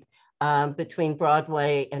Street between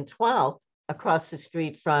Broadway and 12th, across the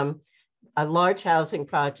street from a large housing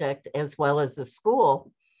project as well as a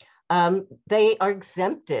school, they are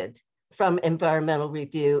exempted from environmental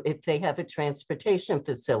review if they have a transportation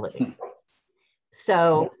facility.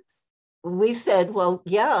 So we said, well,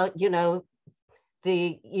 yeah, you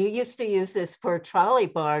used to use this for a trolley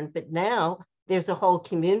barn, but now there's a whole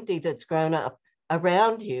community that's grown up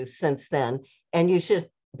around you since then, and you should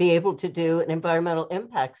be able to do an environmental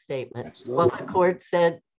impact statement. Absolutely. Well, the court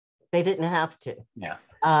said they didn't have to. Yeah.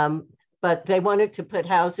 But they wanted to put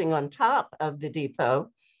housing on top of the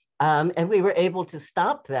depot, and we were able to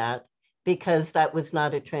stop that because that was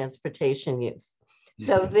not a transportation use. Mm-hmm.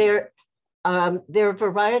 So there are a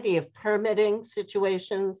variety of permitting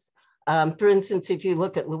situations. For instance, if you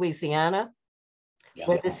look at Louisiana,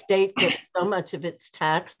 where the state gets so much of its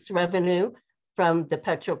tax revenue from the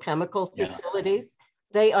petrochemical facilities,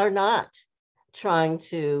 they are not trying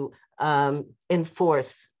to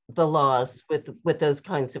enforce the laws with those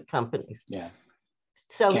kinds of companies. Yeah.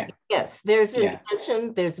 So yes, there's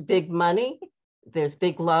intention, there's big money, there's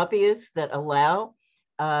big lobbyists that allow,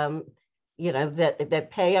 that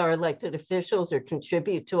pay our elected officials or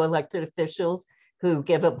contribute to elected officials who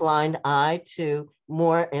give a blind eye to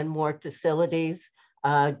more and more facilities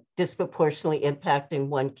disproportionately impacting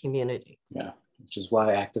one community. Yeah, which is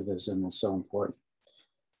why activism is so important.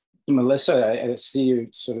 Melissa, I see you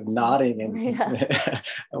sort of nodding, and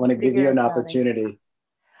I want to give you an opportunity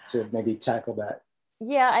to maybe tackle that.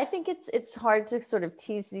 Yeah, I think it's hard to sort of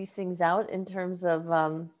tease these things out in terms of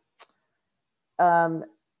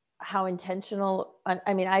how intentional.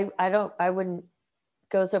 I mean, I wouldn't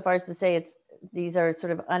go so far as to say these are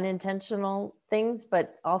sort of unintentional things,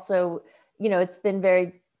 but also, it's been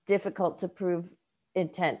very difficult to prove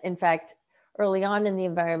intent. In fact, early on in the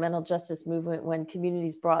environmental justice movement, when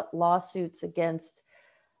communities brought lawsuits against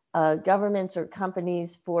governments or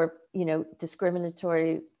companies for,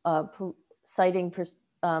 discriminatory citing,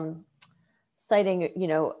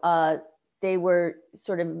 they were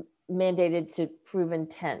sort of mandated to prove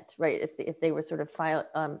intent, right? If they were sort of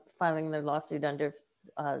filing their lawsuit under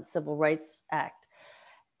Civil Rights Act.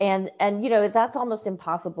 And you know, that's almost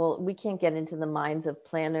impossible. We can't get into the minds of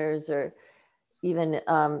planners or even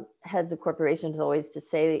heads of corporations always to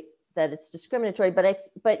say that it's discriminatory.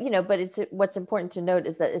 But you know, but what's important to note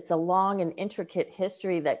is that it's a long and intricate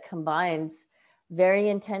history that combines very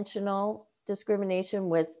intentional discrimination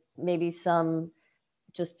with maybe some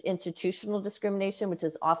just institutional discrimination, which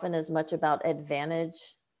is often as much about advantaging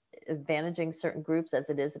certain groups as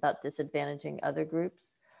it is about disadvantaging other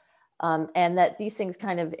groups. And that these things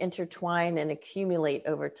kind of intertwine and accumulate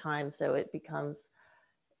over time. So it becomes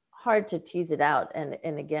hard to tease it out.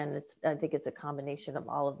 And again, I think it's a combination of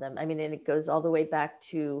all of them. I mean, and it goes all the way back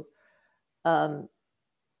to, you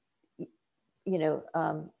know,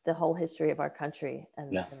 the whole history of our country.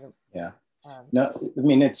 And, No, I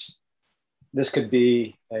mean, this could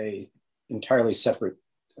be a entirely separate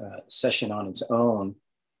session on its own.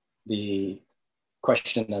 The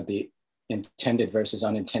question of the intended versus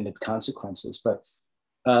unintended consequences, but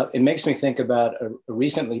it makes me think about a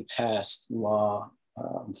recently passed law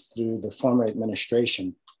through the former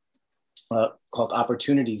administration called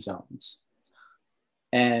opportunity zones.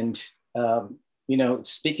 And, you know,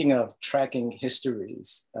 speaking of tracking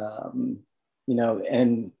histories, you know,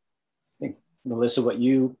 and I think, Melissa, what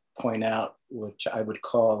you point out, which I would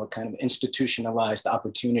call a kind of institutionalized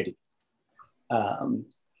opportunity,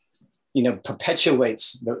 you know,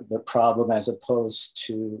 perpetuates the problem as opposed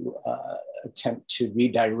to attempt to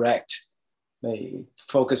redirect the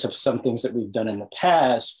focus of some things that we've done in the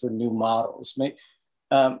past for new models.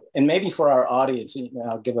 And maybe for our audience, you know,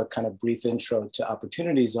 I'll give a kind of brief intro to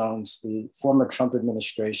opportunity zones. The former Trump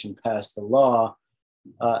administration passed a law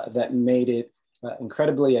that made it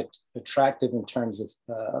incredibly attractive in terms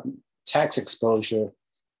of tax exposure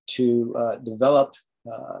to develop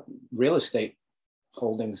real estate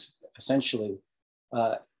holdings, essentially,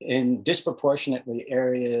 in disproportionately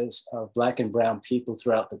areas of Black and brown people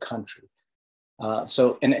throughout the country.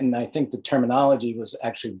 And I think the terminology was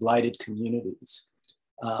actually blighted communities.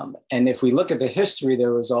 And if we look at the history,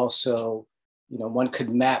 there was also, you know, one could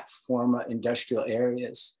map former industrial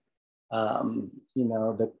areas, you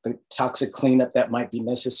know, the toxic cleanup that might be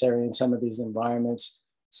necessary in some of these environments,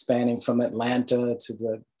 spanning from Atlanta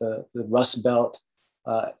to the Rust Belt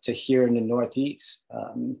to here in the Northeast.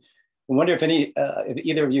 I wonder if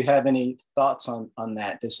either of you have any thoughts on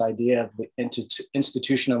that, this idea of the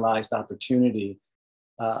institutionalized opportunity,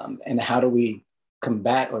 and how do we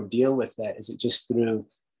combat or deal with that? Is it just through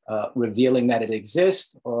revealing that it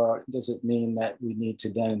exists, or does it mean that we need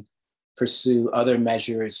to then pursue other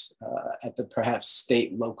measures at the perhaps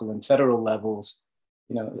state, local, and federal levels,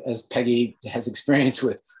 you know, as Peggy has experienced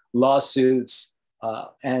with lawsuits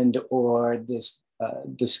and or this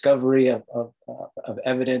discovery of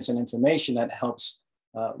evidence and information that helps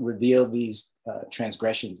reveal these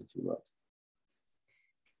transgressions, if you will?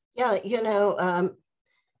 Yeah,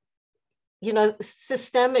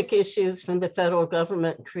 systemic issues from the federal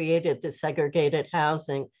government created the segregated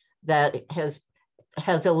housing that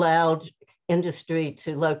has allowed industry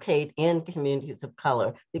to locate in communities of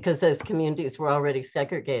color because those communities were already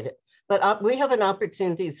segregated. But we have an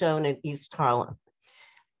opportunity zone in East Harlem.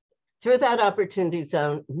 Through that opportunity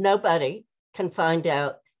zone, nobody can find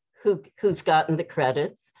out who's gotten the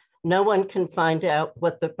credits. No one can find out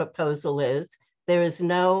what the proposal is. There is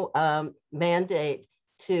no mandate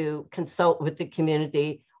to consult with the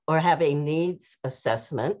community or have a needs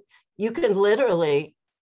assessment. You can literally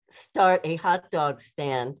start a hot dog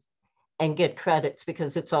stand and get credits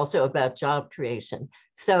because it's also about job creation.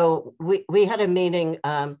 So we had a meeting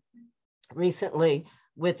recently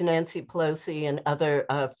with Nancy Pelosi and other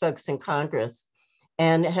folks in Congress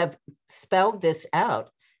and have spelled this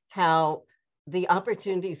out, how the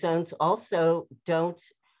opportunity zones also don't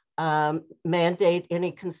mandate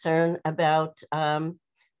any concern about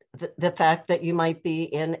the fact that you might be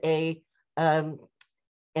in a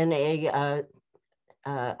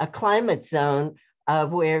climate zone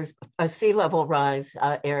where a sea level rise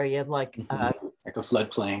area like a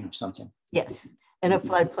floodplain or something. Yes, in a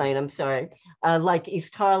floodplain, I'm sorry, like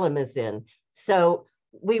East Harlem is in. So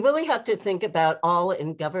we really have to think about all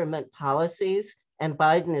in government policies, and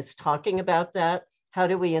Biden is talking about that. How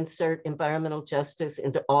do we insert environmental justice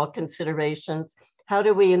into all considerations? How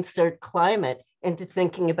do we insert climate into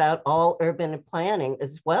thinking about all urban planning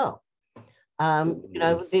as well?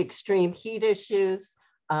 The extreme heat issues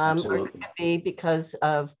are going to be because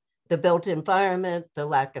of the built environment, the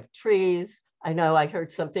lack of trees. I know I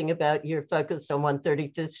heard something about you're focused on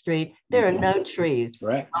 135th Street. There are no trees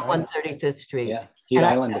on 135th Street. Yeah, heat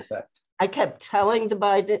island effect. I kept telling the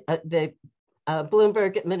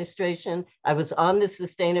Bloomberg administration, I was on the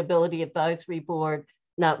Sustainability Advisory Board,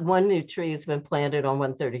 not one new tree has been planted on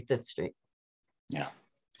 135th Street. Yeah.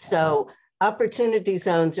 So opportunity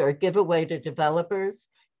zones are a giveaway to developers,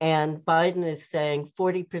 and Biden is saying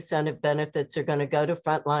 40% of benefits are going to go to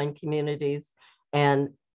frontline communities, and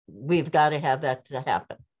we've got to have that to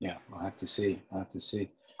happen. Yeah, we'll have to see.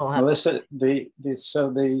 We'll Melissa, this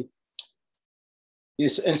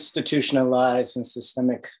institutionalized and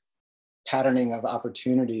systemic patterning of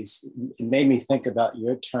opportunities, it made me think about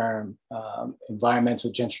your term,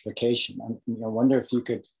 environmental gentrification. I wonder if you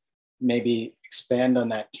could maybe expand on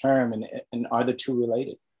that term, and are the two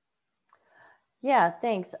related? Yeah,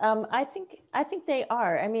 thanks. I think they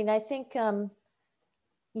are. I mean, I think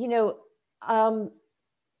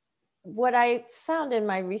what I found in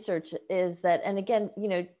my research is that, and again,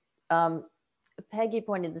 Peggy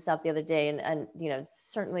pointed this out the other day, and it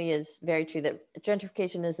certainly is very true that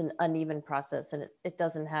gentrification is an uneven process, and it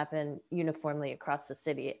doesn't happen uniformly across the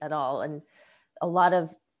city at all. And a lot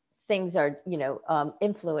of things are,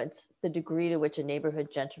 influence the degree to which a neighborhood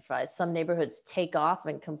gentrifies. Some neighborhoods take off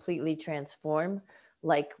and completely transform,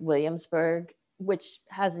 like Williamsburg, which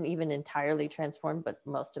hasn't even entirely transformed, but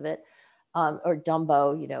most of it, or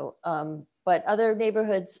Dumbo, but other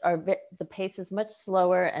neighborhoods the pace is much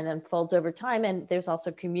slower and unfolds over time. And there's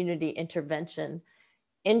also community intervention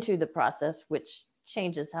into the process, which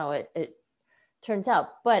changes how it turns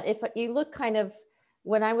out. But if you look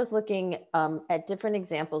when I was looking at different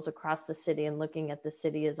examples across the city and looking at the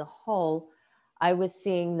city as a whole, I was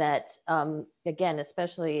seeing that, again,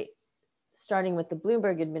 especially starting with the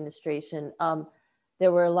Bloomberg administration,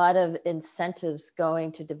 there were a lot of incentives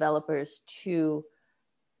going to developers to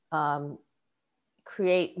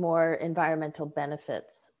create more environmental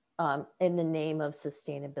benefits in the name of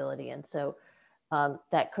sustainability. And so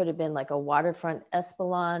that could have been like a waterfront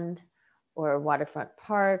esplanade or a waterfront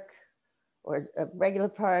park or a regular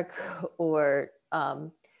park, or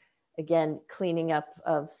again, cleaning up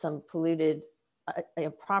of some polluted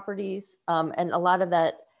properties. And a lot of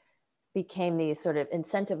that became these sort of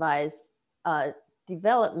incentivized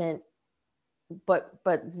development, but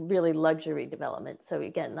really luxury development. So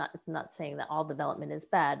again, not saying that all development is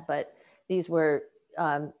bad, but these were,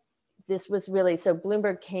 this was really, so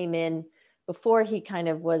Bloomberg came in before he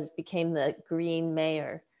became the green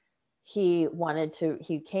mayor. He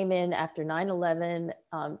came in after 9/11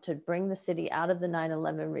 to bring the city out of the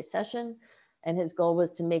 9/11 recession. And his goal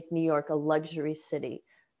was to make New York a luxury city,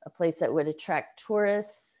 a place that would attract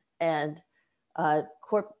tourists and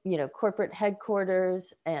corporate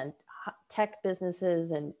headquarters and tech businesses.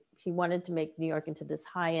 And he wanted to make New York into this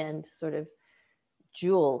high-end sort of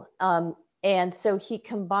jewel. And so he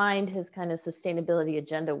combined his kind of sustainability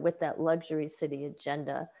agenda with that luxury city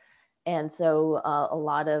agenda. And so a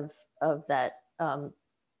lot of that,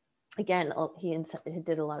 again, he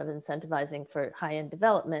did a lot of incentivizing for high-end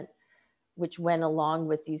development, which went along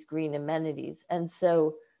with these green amenities. And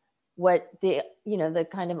so what the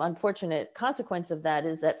kind of unfortunate consequence of that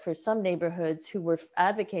is that for some neighborhoods who were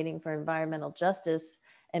advocating for environmental justice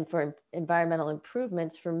and for environmental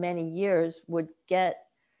improvements for many years would get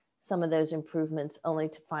some of those improvements only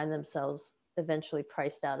to find themselves eventually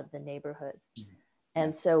priced out of the neighborhood. Mm-hmm.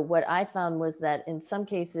 And so what I found was that in some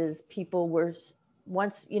cases, people were,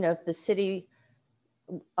 once, if the city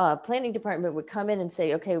planning department would come in and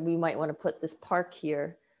say, okay, we might want to put this park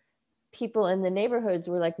here, people in the neighborhoods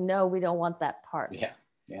were like, no, we don't want that park.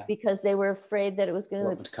 Yeah. Because they were afraid that it was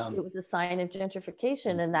it was a sign of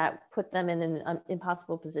gentrification, mm-hmm. and that put them in an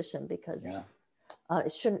impossible position because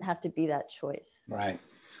it shouldn't have to be that choice. Right.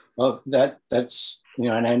 Well, that's,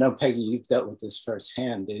 and I know, Peggy, you've dealt with this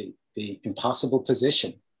firsthand, the impossible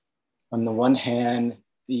position. On the one hand,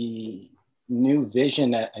 the new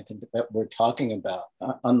vision that I think that we're talking about,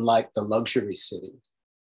 unlike the luxury city,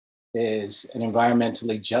 is an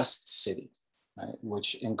environmentally just city, right?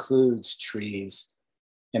 Which includes trees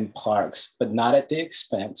and parks, but not at the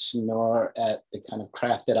expense nor at the kind of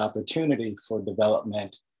crafted opportunity for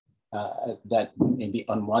development that may be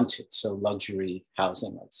unwanted. So luxury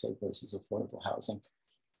housing, let's say, versus affordable housing.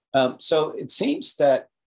 So it seems that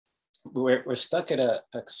we're stuck at a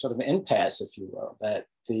sort of impasse, if you will, that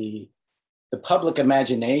the public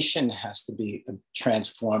imagination has to be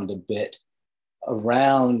transformed a bit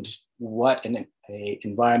around what an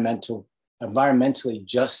environmentally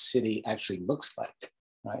just city actually looks like,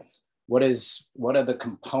 right? What are the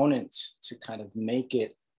components to kind of make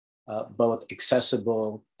it both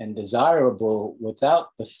accessible and desirable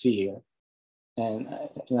without the fear? And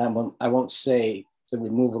I won't say the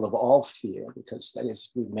removal of all fear, because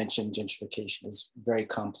as we mentioned, gentrification is very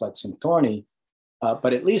complex and thorny,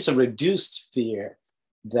 but at least a reduced fear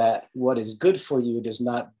that what is good for you does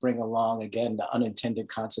not bring along, again, the unintended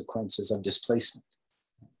consequences of displacement.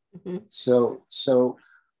 Mm-hmm. So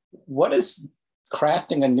what does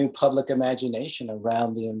crafting a new public imagination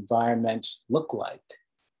around the environment look like?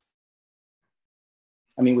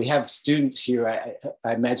 I mean, we have students here,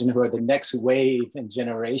 I imagine, who are the next wave and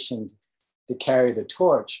generation to carry the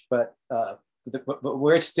torch, but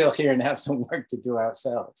we're still here and have some work to do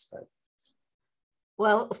ourselves, right?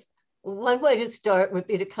 Well, one way to start would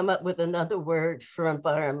be to come up with another word for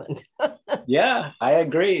environment. Yeah, I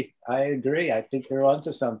agree. I think you're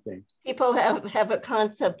onto something. People have a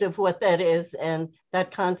concept of what that is, and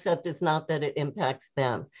that concept is not that it impacts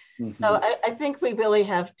them. Mm-hmm. So I think we really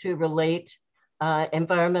have to relate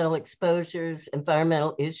environmental exposures,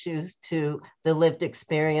 environmental issues to the lived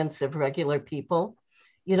experience of regular people.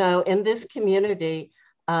 You know, in this community,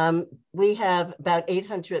 we have about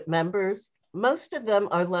 800 members. Most of them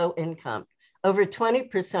are low income. Over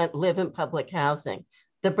 20% live in public housing.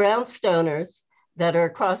 The brownstone that are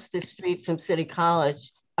across the street from City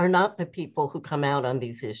College are not the people who come out on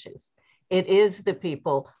these issues. It is the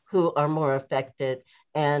people who are more affected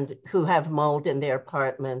and who have mold in their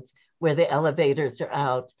apartments, where the elevators are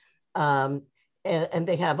out, and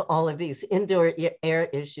they have all of these indoor air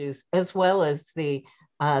issues, as well as the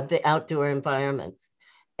outdoor environments.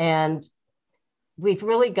 And we've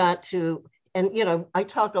really got to, and you know, I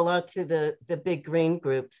talk a lot to the big green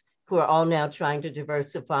groups who are all now trying to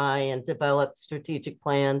diversify and develop strategic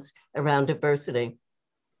plans around diversity.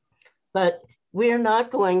 But we're not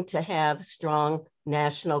going to have strong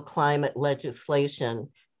national climate legislation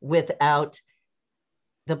without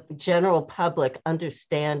the general public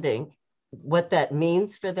understanding what that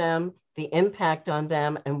means for them, the impact on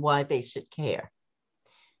them, and why they should care.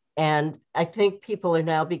 And I think people are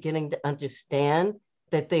now beginning to understand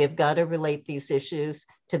that they have got to relate these issues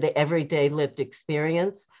to the everyday lived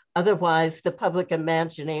experience. Otherwise, the public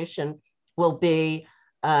imagination will be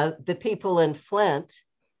the people in Flint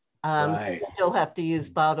right. Still have to use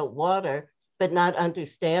bottled water, but not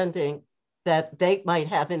understanding that they might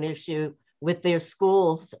have an issue with their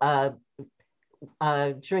school's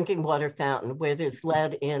drinking water fountain, where there's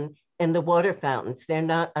lead in the water fountains. They're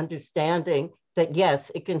not understanding that,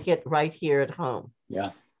 yes, it can hit right here at home.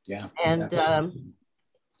 Yeah. And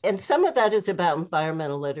some of that is about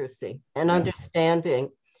environmental literacy and understanding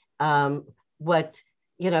what,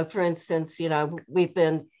 you know, for instance, you know, we've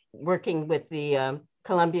been working with the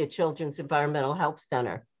Columbia Children's Environmental Health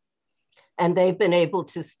Center, and they've been able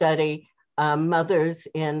to study mothers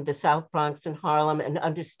in the South Bronx and Harlem and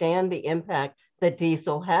understand the impact that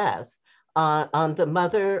diesel has on the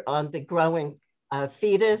mother, on the growing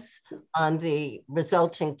fetus, on the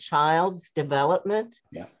resulting child's development.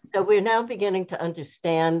 Yeah. So we're now beginning to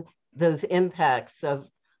understand those impacts of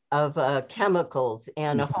chemicals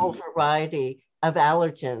and a whole variety of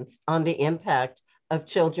allergens on the impact of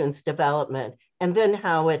children's development, and then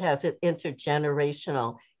how it has an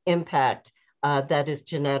intergenerational impact that is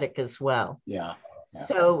genetic as well. Yeah.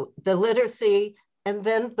 So the literacy, and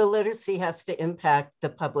then the literacy has to impact the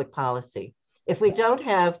public policy. If we don't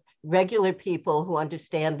have regular people who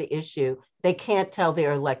understand the issue, they can't tell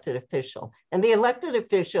their elected official. And the elected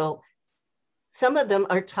official, some of them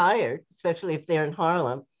are tired, especially if they're in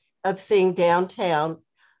Harlem, of seeing downtown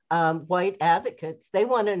white advocates. They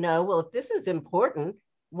want to know, well, if this is important,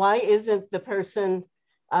 why isn't the person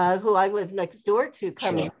who I live next door to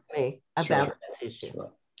coming to me about this issue?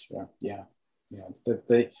 Sure. Yeah.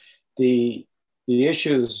 The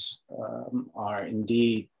issues are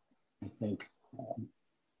indeed, I think,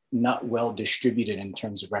 not well distributed in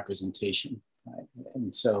terms of representation, right?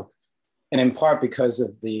 And in part because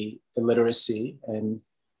of the literacy and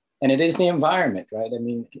it is the environment, right? I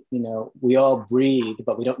mean, you know, we all breathe,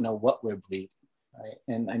 but we don't know what we're breathing, right?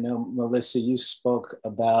 And I know, Melissa, you spoke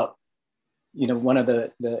about, you know, one of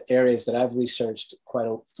the areas that I've researched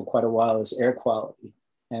for quite a while is air quality,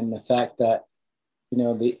 and the fact that, you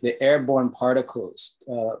know, the airborne particles,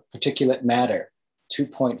 particulate matter,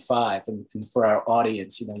 2.5, and for our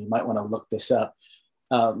audience, you know, you might want to look this up.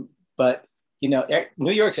 But, you know,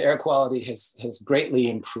 New York's air quality has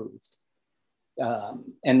greatly improved.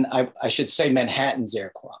 And I should say Manhattan's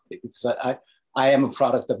air quality, because I am a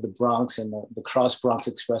product of the Bronx, and the Cross Bronx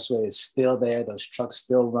Expressway is still there. Those trucks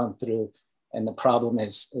still run through, and the problem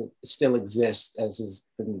still exists, as has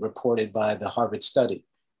been reported by the Harvard study.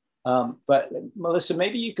 But Melissa,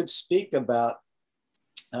 maybe you could speak about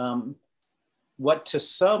what to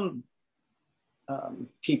some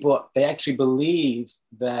people, they actually believe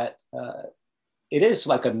that it is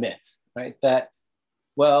like a myth, right? That,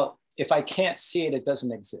 well, if I can't see it, it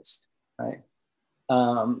doesn't exist, right?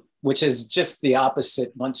 Which is just the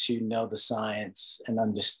opposite. Once you know the science and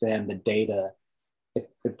understand the data,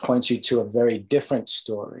 it points you to a very different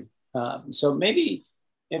story. So maybe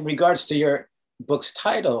in regards to your book's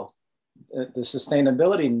title, the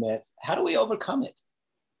sustainability myth, how do we overcome it?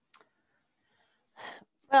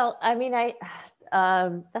 Well, I mean,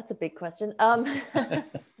 that's a big question.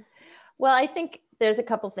 Well, I think there's a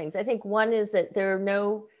couple things. I think one is that there are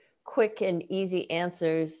no quick and easy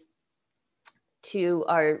answers to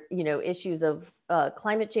our, issues of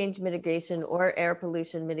climate change mitigation or air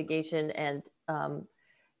pollution mitigation, and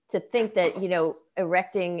to think that,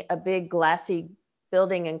 erecting a big glassy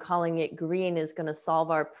building and calling it green is going to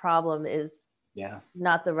solve our problem is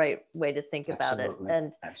not the right way to think about it.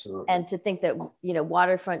 And to think that,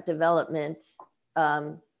 waterfront development,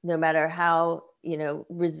 no matter how,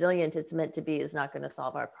 resilient it's meant to be, is not going to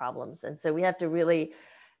solve our problems. And so we have to really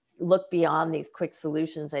look beyond these quick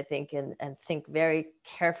solutions, I think, and think very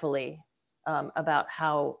carefully about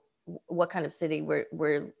what kind of city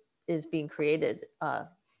is being created.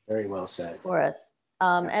 Very well said. For us.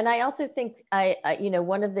 And I also think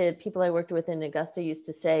one of the people I worked with in Augusta used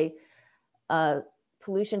to say,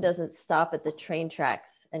 pollution doesn't stop at the train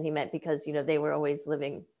tracks. And he meant because, they were always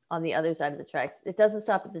living on the other side of the tracks. It doesn't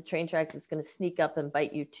stop at the train tracks. It's going to sneak up and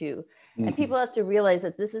bite you too. Mm-hmm. And people have to realize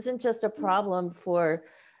that this isn't just a problem for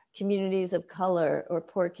communities of color or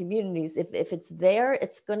poor communities. If it's there,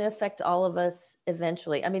 it's going to affect all of us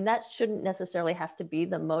eventually. I mean, that shouldn't necessarily have to be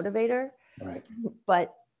the motivator, right?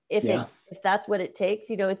 But if that's what it takes,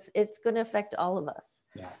 it's going to affect all of us.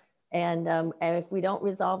 Yeah. And if we don't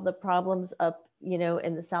resolve the problems up,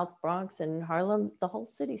 in the South Bronx and Harlem, the whole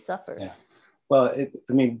city suffers. Yeah. Well,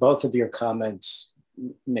 both of your comments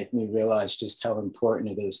make me realize just how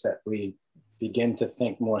important it is that we begin to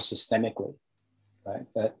think more systemically, right?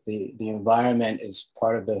 That the environment is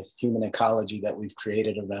part of the human ecology that we've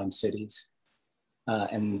created around cities.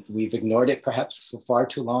 And we've ignored it perhaps for far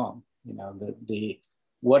too long.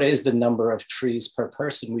 What is the number of trees per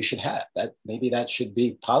person we should have? Maybe that should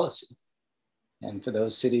be policy. And for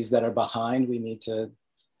those cities that are behind, we need to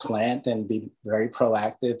plant and be very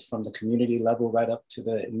proactive from the community level right up to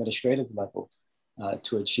the administrative level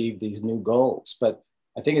to achieve these new goals. But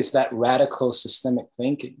I think it's that radical systemic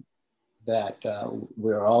thinking that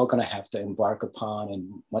we're all going to have to embark upon.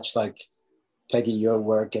 And much like Peggy, your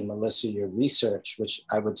work, and Melissa, your research, which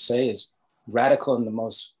I would say is radical in the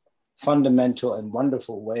most fundamental and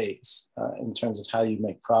wonderful ways in terms of how you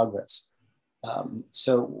make progress.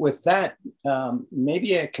 So with that,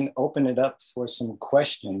 maybe I can open it up for some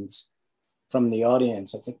questions from the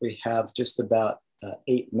audience. I think we have just about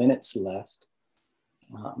 8 minutes left.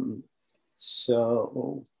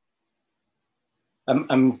 So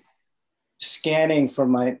I'm scanning for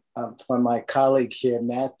my colleague here,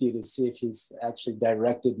 Matthew, to see if he's actually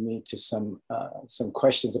directed me to some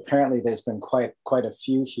questions. Apparently, there's been quite a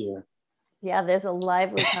few here. Yeah, there's a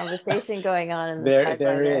lively conversation going on in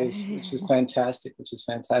there is, which is fantastic.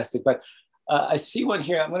 But I see one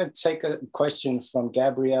here. I'm going to take a question from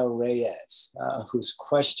Gabrielle Reyes, whose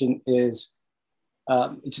question is,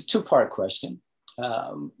 it's a two-part question.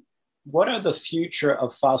 What are the future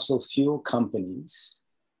of fossil fuel companies?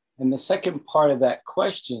 And the second part of that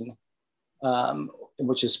question,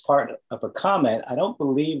 which is part of a comment, I don't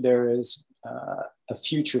believe there is a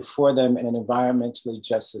future for them in an environmentally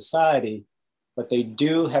just society, but they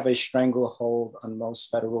do have a stranglehold on most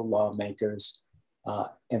federal lawmakers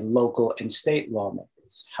and local and state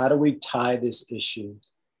lawmakers. How do we tie this issue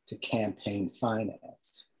to campaign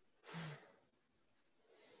finance?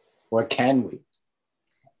 Or can we?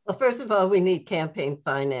 Well, first of all, we need campaign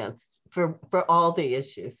finance for all the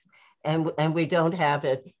issues. And we don't have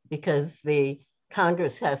it because the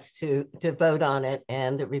Congress has to vote on it,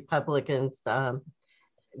 and the Republicans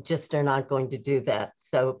just are not going to do that.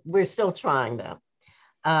 So we're still trying though.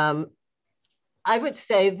 I would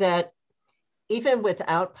say that even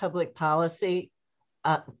without public policy,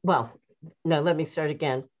 let me start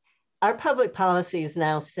again. Our public policy is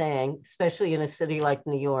now saying, especially in a city like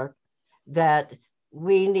New York, that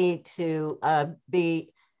we need to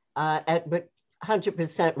be at 100%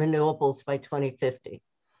 renewables by 2050.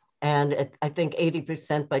 And I think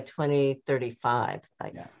 80% by 2035.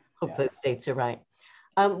 I hope those dates are right.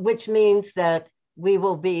 Which means that we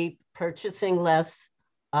will be purchasing less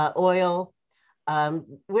oil.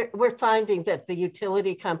 We're finding that the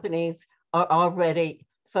utility companies are already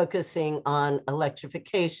focusing on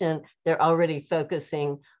electrification. They're already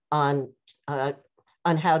focusing on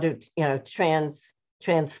how to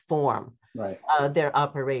transform their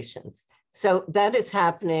operations. So that is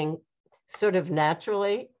happening sort of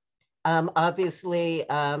naturally. Obviously,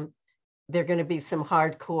 there are going to be some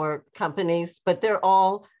hardcore companies, but they're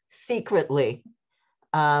all secretly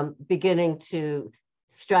beginning to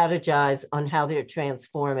strategize on how they're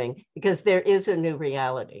transforming, because there is a new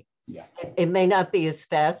reality. Yeah. It may not be as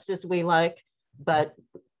fast as we like, but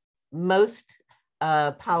most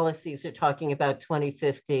policies are talking about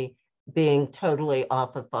 2050 being totally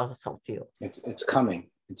off of fossil fuel. It's coming.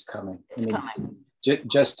 It's coming. It's coming.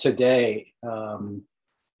 Just today,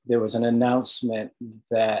 there was an announcement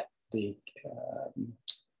that the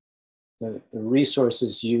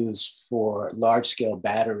resources used for large-scale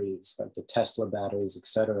batteries, like the Tesla batteries, et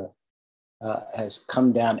cetera, has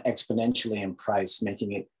come down exponentially in price,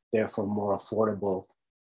 making it therefore more affordable.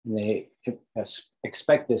 And they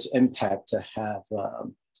expect this impact to have,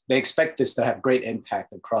 great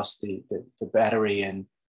impact across the battery and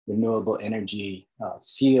renewable energy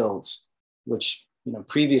fields, which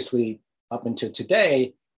previously, up until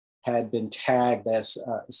today, had been tagged as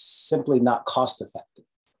simply not cost effective.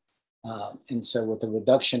 And so with the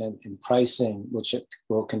reduction in pricing, which it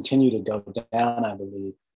will continue to go down, I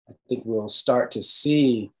believe, I think we'll start to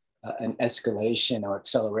see an escalation or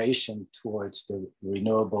acceleration towards the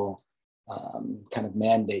renewable kind of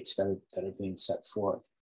mandates that are being set forth.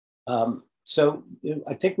 So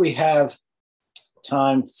I think we have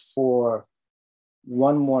time for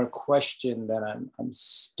one more question that I'm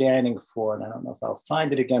scanning for, and I don't know if I'll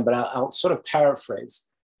find it again, but I'll sort of paraphrase.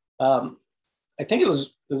 I think it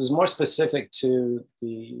was more specific to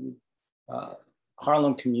the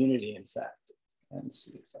Harlem community, in fact. And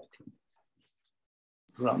see if I can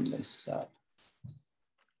drum this up.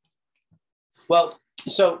 Well,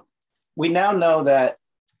 so we now know that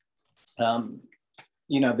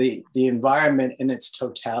the environment in its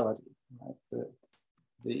totality, right?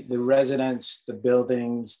 The residents, the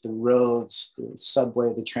buildings, the roads, the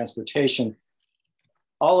subway, the transportation,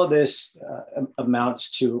 all of this amounts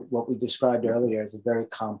to what we described earlier as a very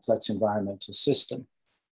complex environmental system.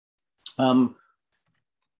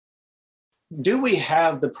 Do we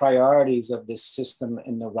have the priorities of this system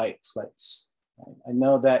in the right place? I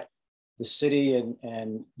know that the city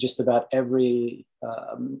and just about every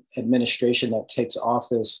administration that takes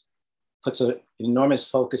office puts an enormous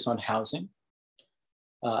focus on housing,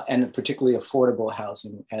 and particularly affordable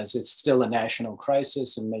housing, as it's still a national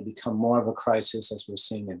crisis and may become more of a crisis as we're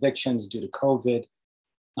seeing evictions due to COVID.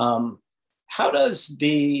 How does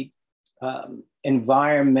the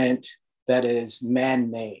environment that is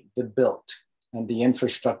man-made, the built, and the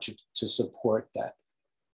infrastructure to support that,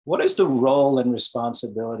 what is the role and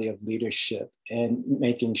responsibility of leadership in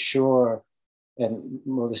making sure, and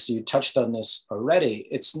Melissa, you touched on this already,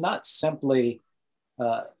 it's not simply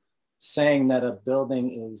saying that a building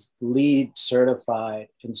is LEED certified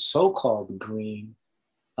and so-called green,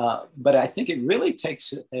 but I think it really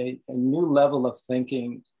takes a new level of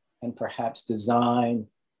thinking and perhaps design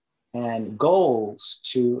and goals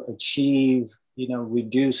to achieve,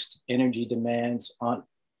 reduced energy demands on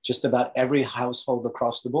just about every household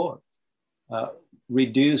across the board,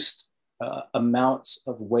 reduced amounts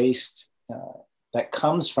of waste that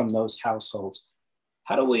comes from those households.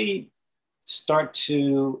 How do we start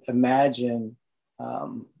to imagine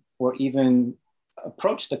or even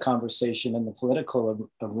approach the conversation in the political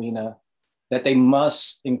arena that they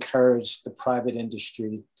must encourage the private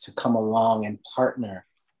industry to come along and partner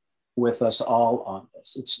with us all on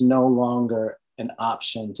this? It's no longer an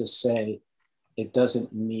option to say it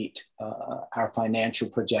doesn't meet our financial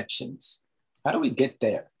projections. How do we get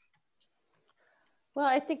there? Well,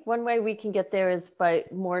 I think one way we can get there is by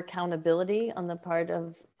more accountability on the part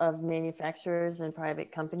of manufacturers and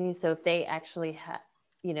private companies. So if they actually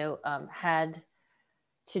had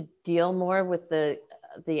to deal more with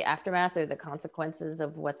the aftermath or the consequences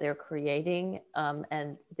of what they're creating,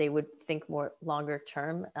 and they would think more longer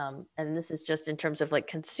term. And this is just in terms of like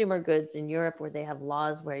consumer goods in Europe, where they have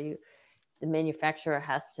laws where the manufacturer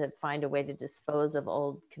has to find a way to dispose of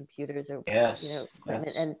old computers or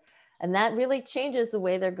equipment. Yes. And that really changes the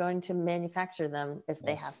way they're going to manufacture them if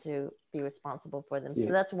they have to be responsible for them. So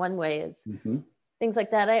that's one way is things like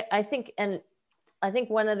that. I think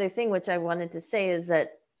one other thing which I wanted to say is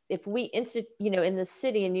that if we in the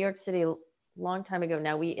city, in New York City, a long time ago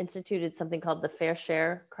now, we instituted something called the fair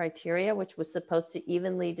share criteria, which was supposed to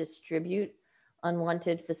evenly distribute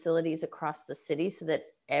unwanted facilities across the city so that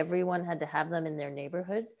everyone had to have them in their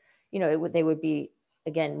neighborhood. They would be,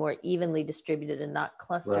 again, more evenly distributed and not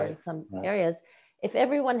cluster in some areas. If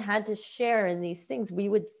everyone had to share in these things, we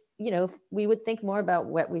would think more about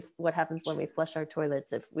what happens when we flush our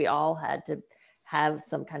toilets. If we all had to have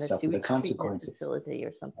some kind of suffer the sewage treatment consequences. facility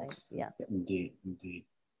or something. Yes, yeah. Indeed, indeed.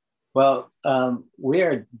 Well, we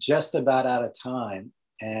are just about out of time,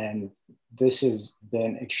 and this has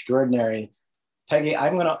been extraordinary. Peggy,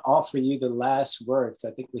 I'm going to offer you the last words.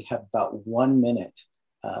 I think we have about 1 minute.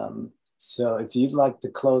 So if you'd like to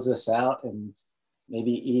close us out and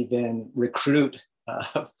maybe even recruit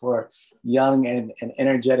for young and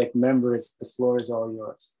energetic members, the floor is all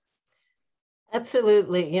yours.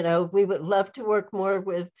 Absolutely. You know, we would love to work more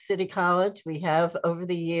with City College. We have over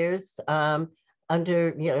the years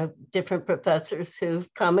under, you know, different professors who've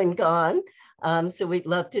come and gone. So we'd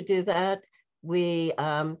love to do that. We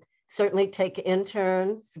certainly take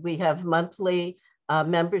interns. We have monthly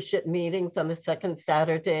membership meetings on the second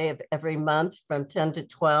Saturday of every month from 10 to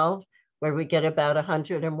 12, where we get about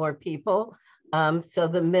 100 or more people. So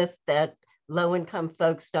the myth that low-income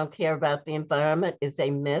folks don't care about the environment is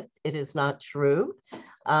a myth. It is not true.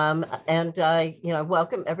 And I, you know,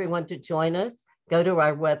 welcome everyone to join us. Go to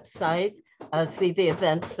our website, see the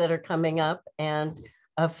events that are coming up, and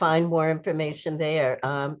find more information there.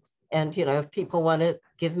 And you know, if people want to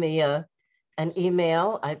give me an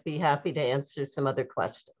email, I'd be happy to answer some other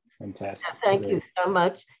questions. Fantastic. Thank you so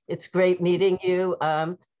much. It's great meeting you,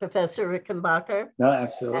 Professor Rickenbacker. No,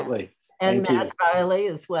 absolutely. And thank Matt you. Riley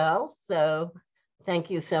as well. So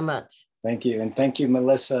thank you so much. Thank you. And thank you,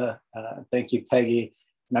 Melissa. Thank you, Peggy.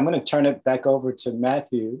 And I'm going to turn it back over to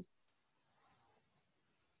Matthew.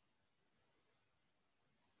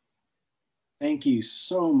 Thank you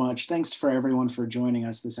so much. Thanks for everyone for joining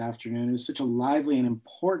us this afternoon. It was such a lively and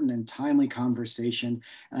important and timely conversation.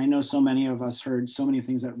 And I know so many of us heard so many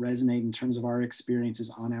things that resonate in terms of our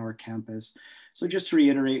experiences on our campus. So just to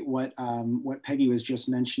reiterate what Peggy was just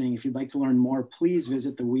mentioning, if you'd like to learn more, please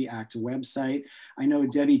visit the We Act website. I know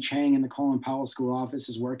Debbie Chang in the Colin Powell School office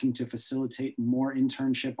is working to facilitate more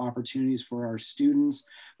internship opportunities for our students.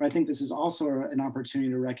 But I think this is also an opportunity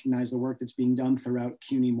to recognize the work that's being done throughout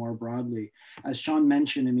CUNY more broadly. As Shawn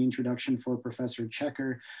mentioned in the introduction for Professor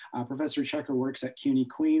Checker works at CUNY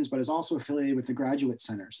Queens, but is also affiliated with the Graduate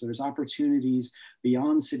Center. So there's opportunities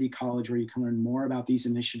beyond City College where you can learn more about these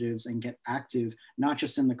initiatives and get active, not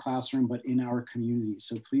just in the classroom, but in our community.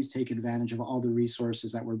 So please take advantage of all the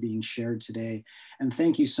resources that were being shared today. And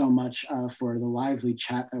thank you so much for the lively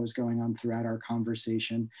chat that was going on throughout our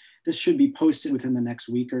conversation. This should be posted within the next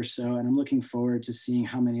week or so, and I'm looking forward to seeing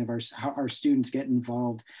how many of our students get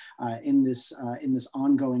involved in this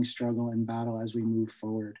ongoing struggle and battle as we move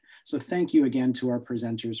forward. So thank you again to our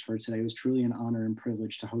presenters for today. It was truly an honor and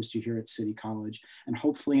privilege to host you here at City College, and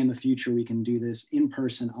hopefully in the future we can do this in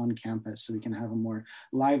person on campus so we can have a more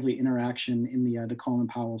lively interaction in the Colin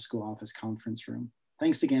Powell School office conference room.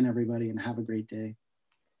 Thanks again, everybody, and have a great day.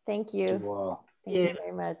 Thank you. Thank you all. Thank you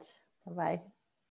very much. Bye-bye.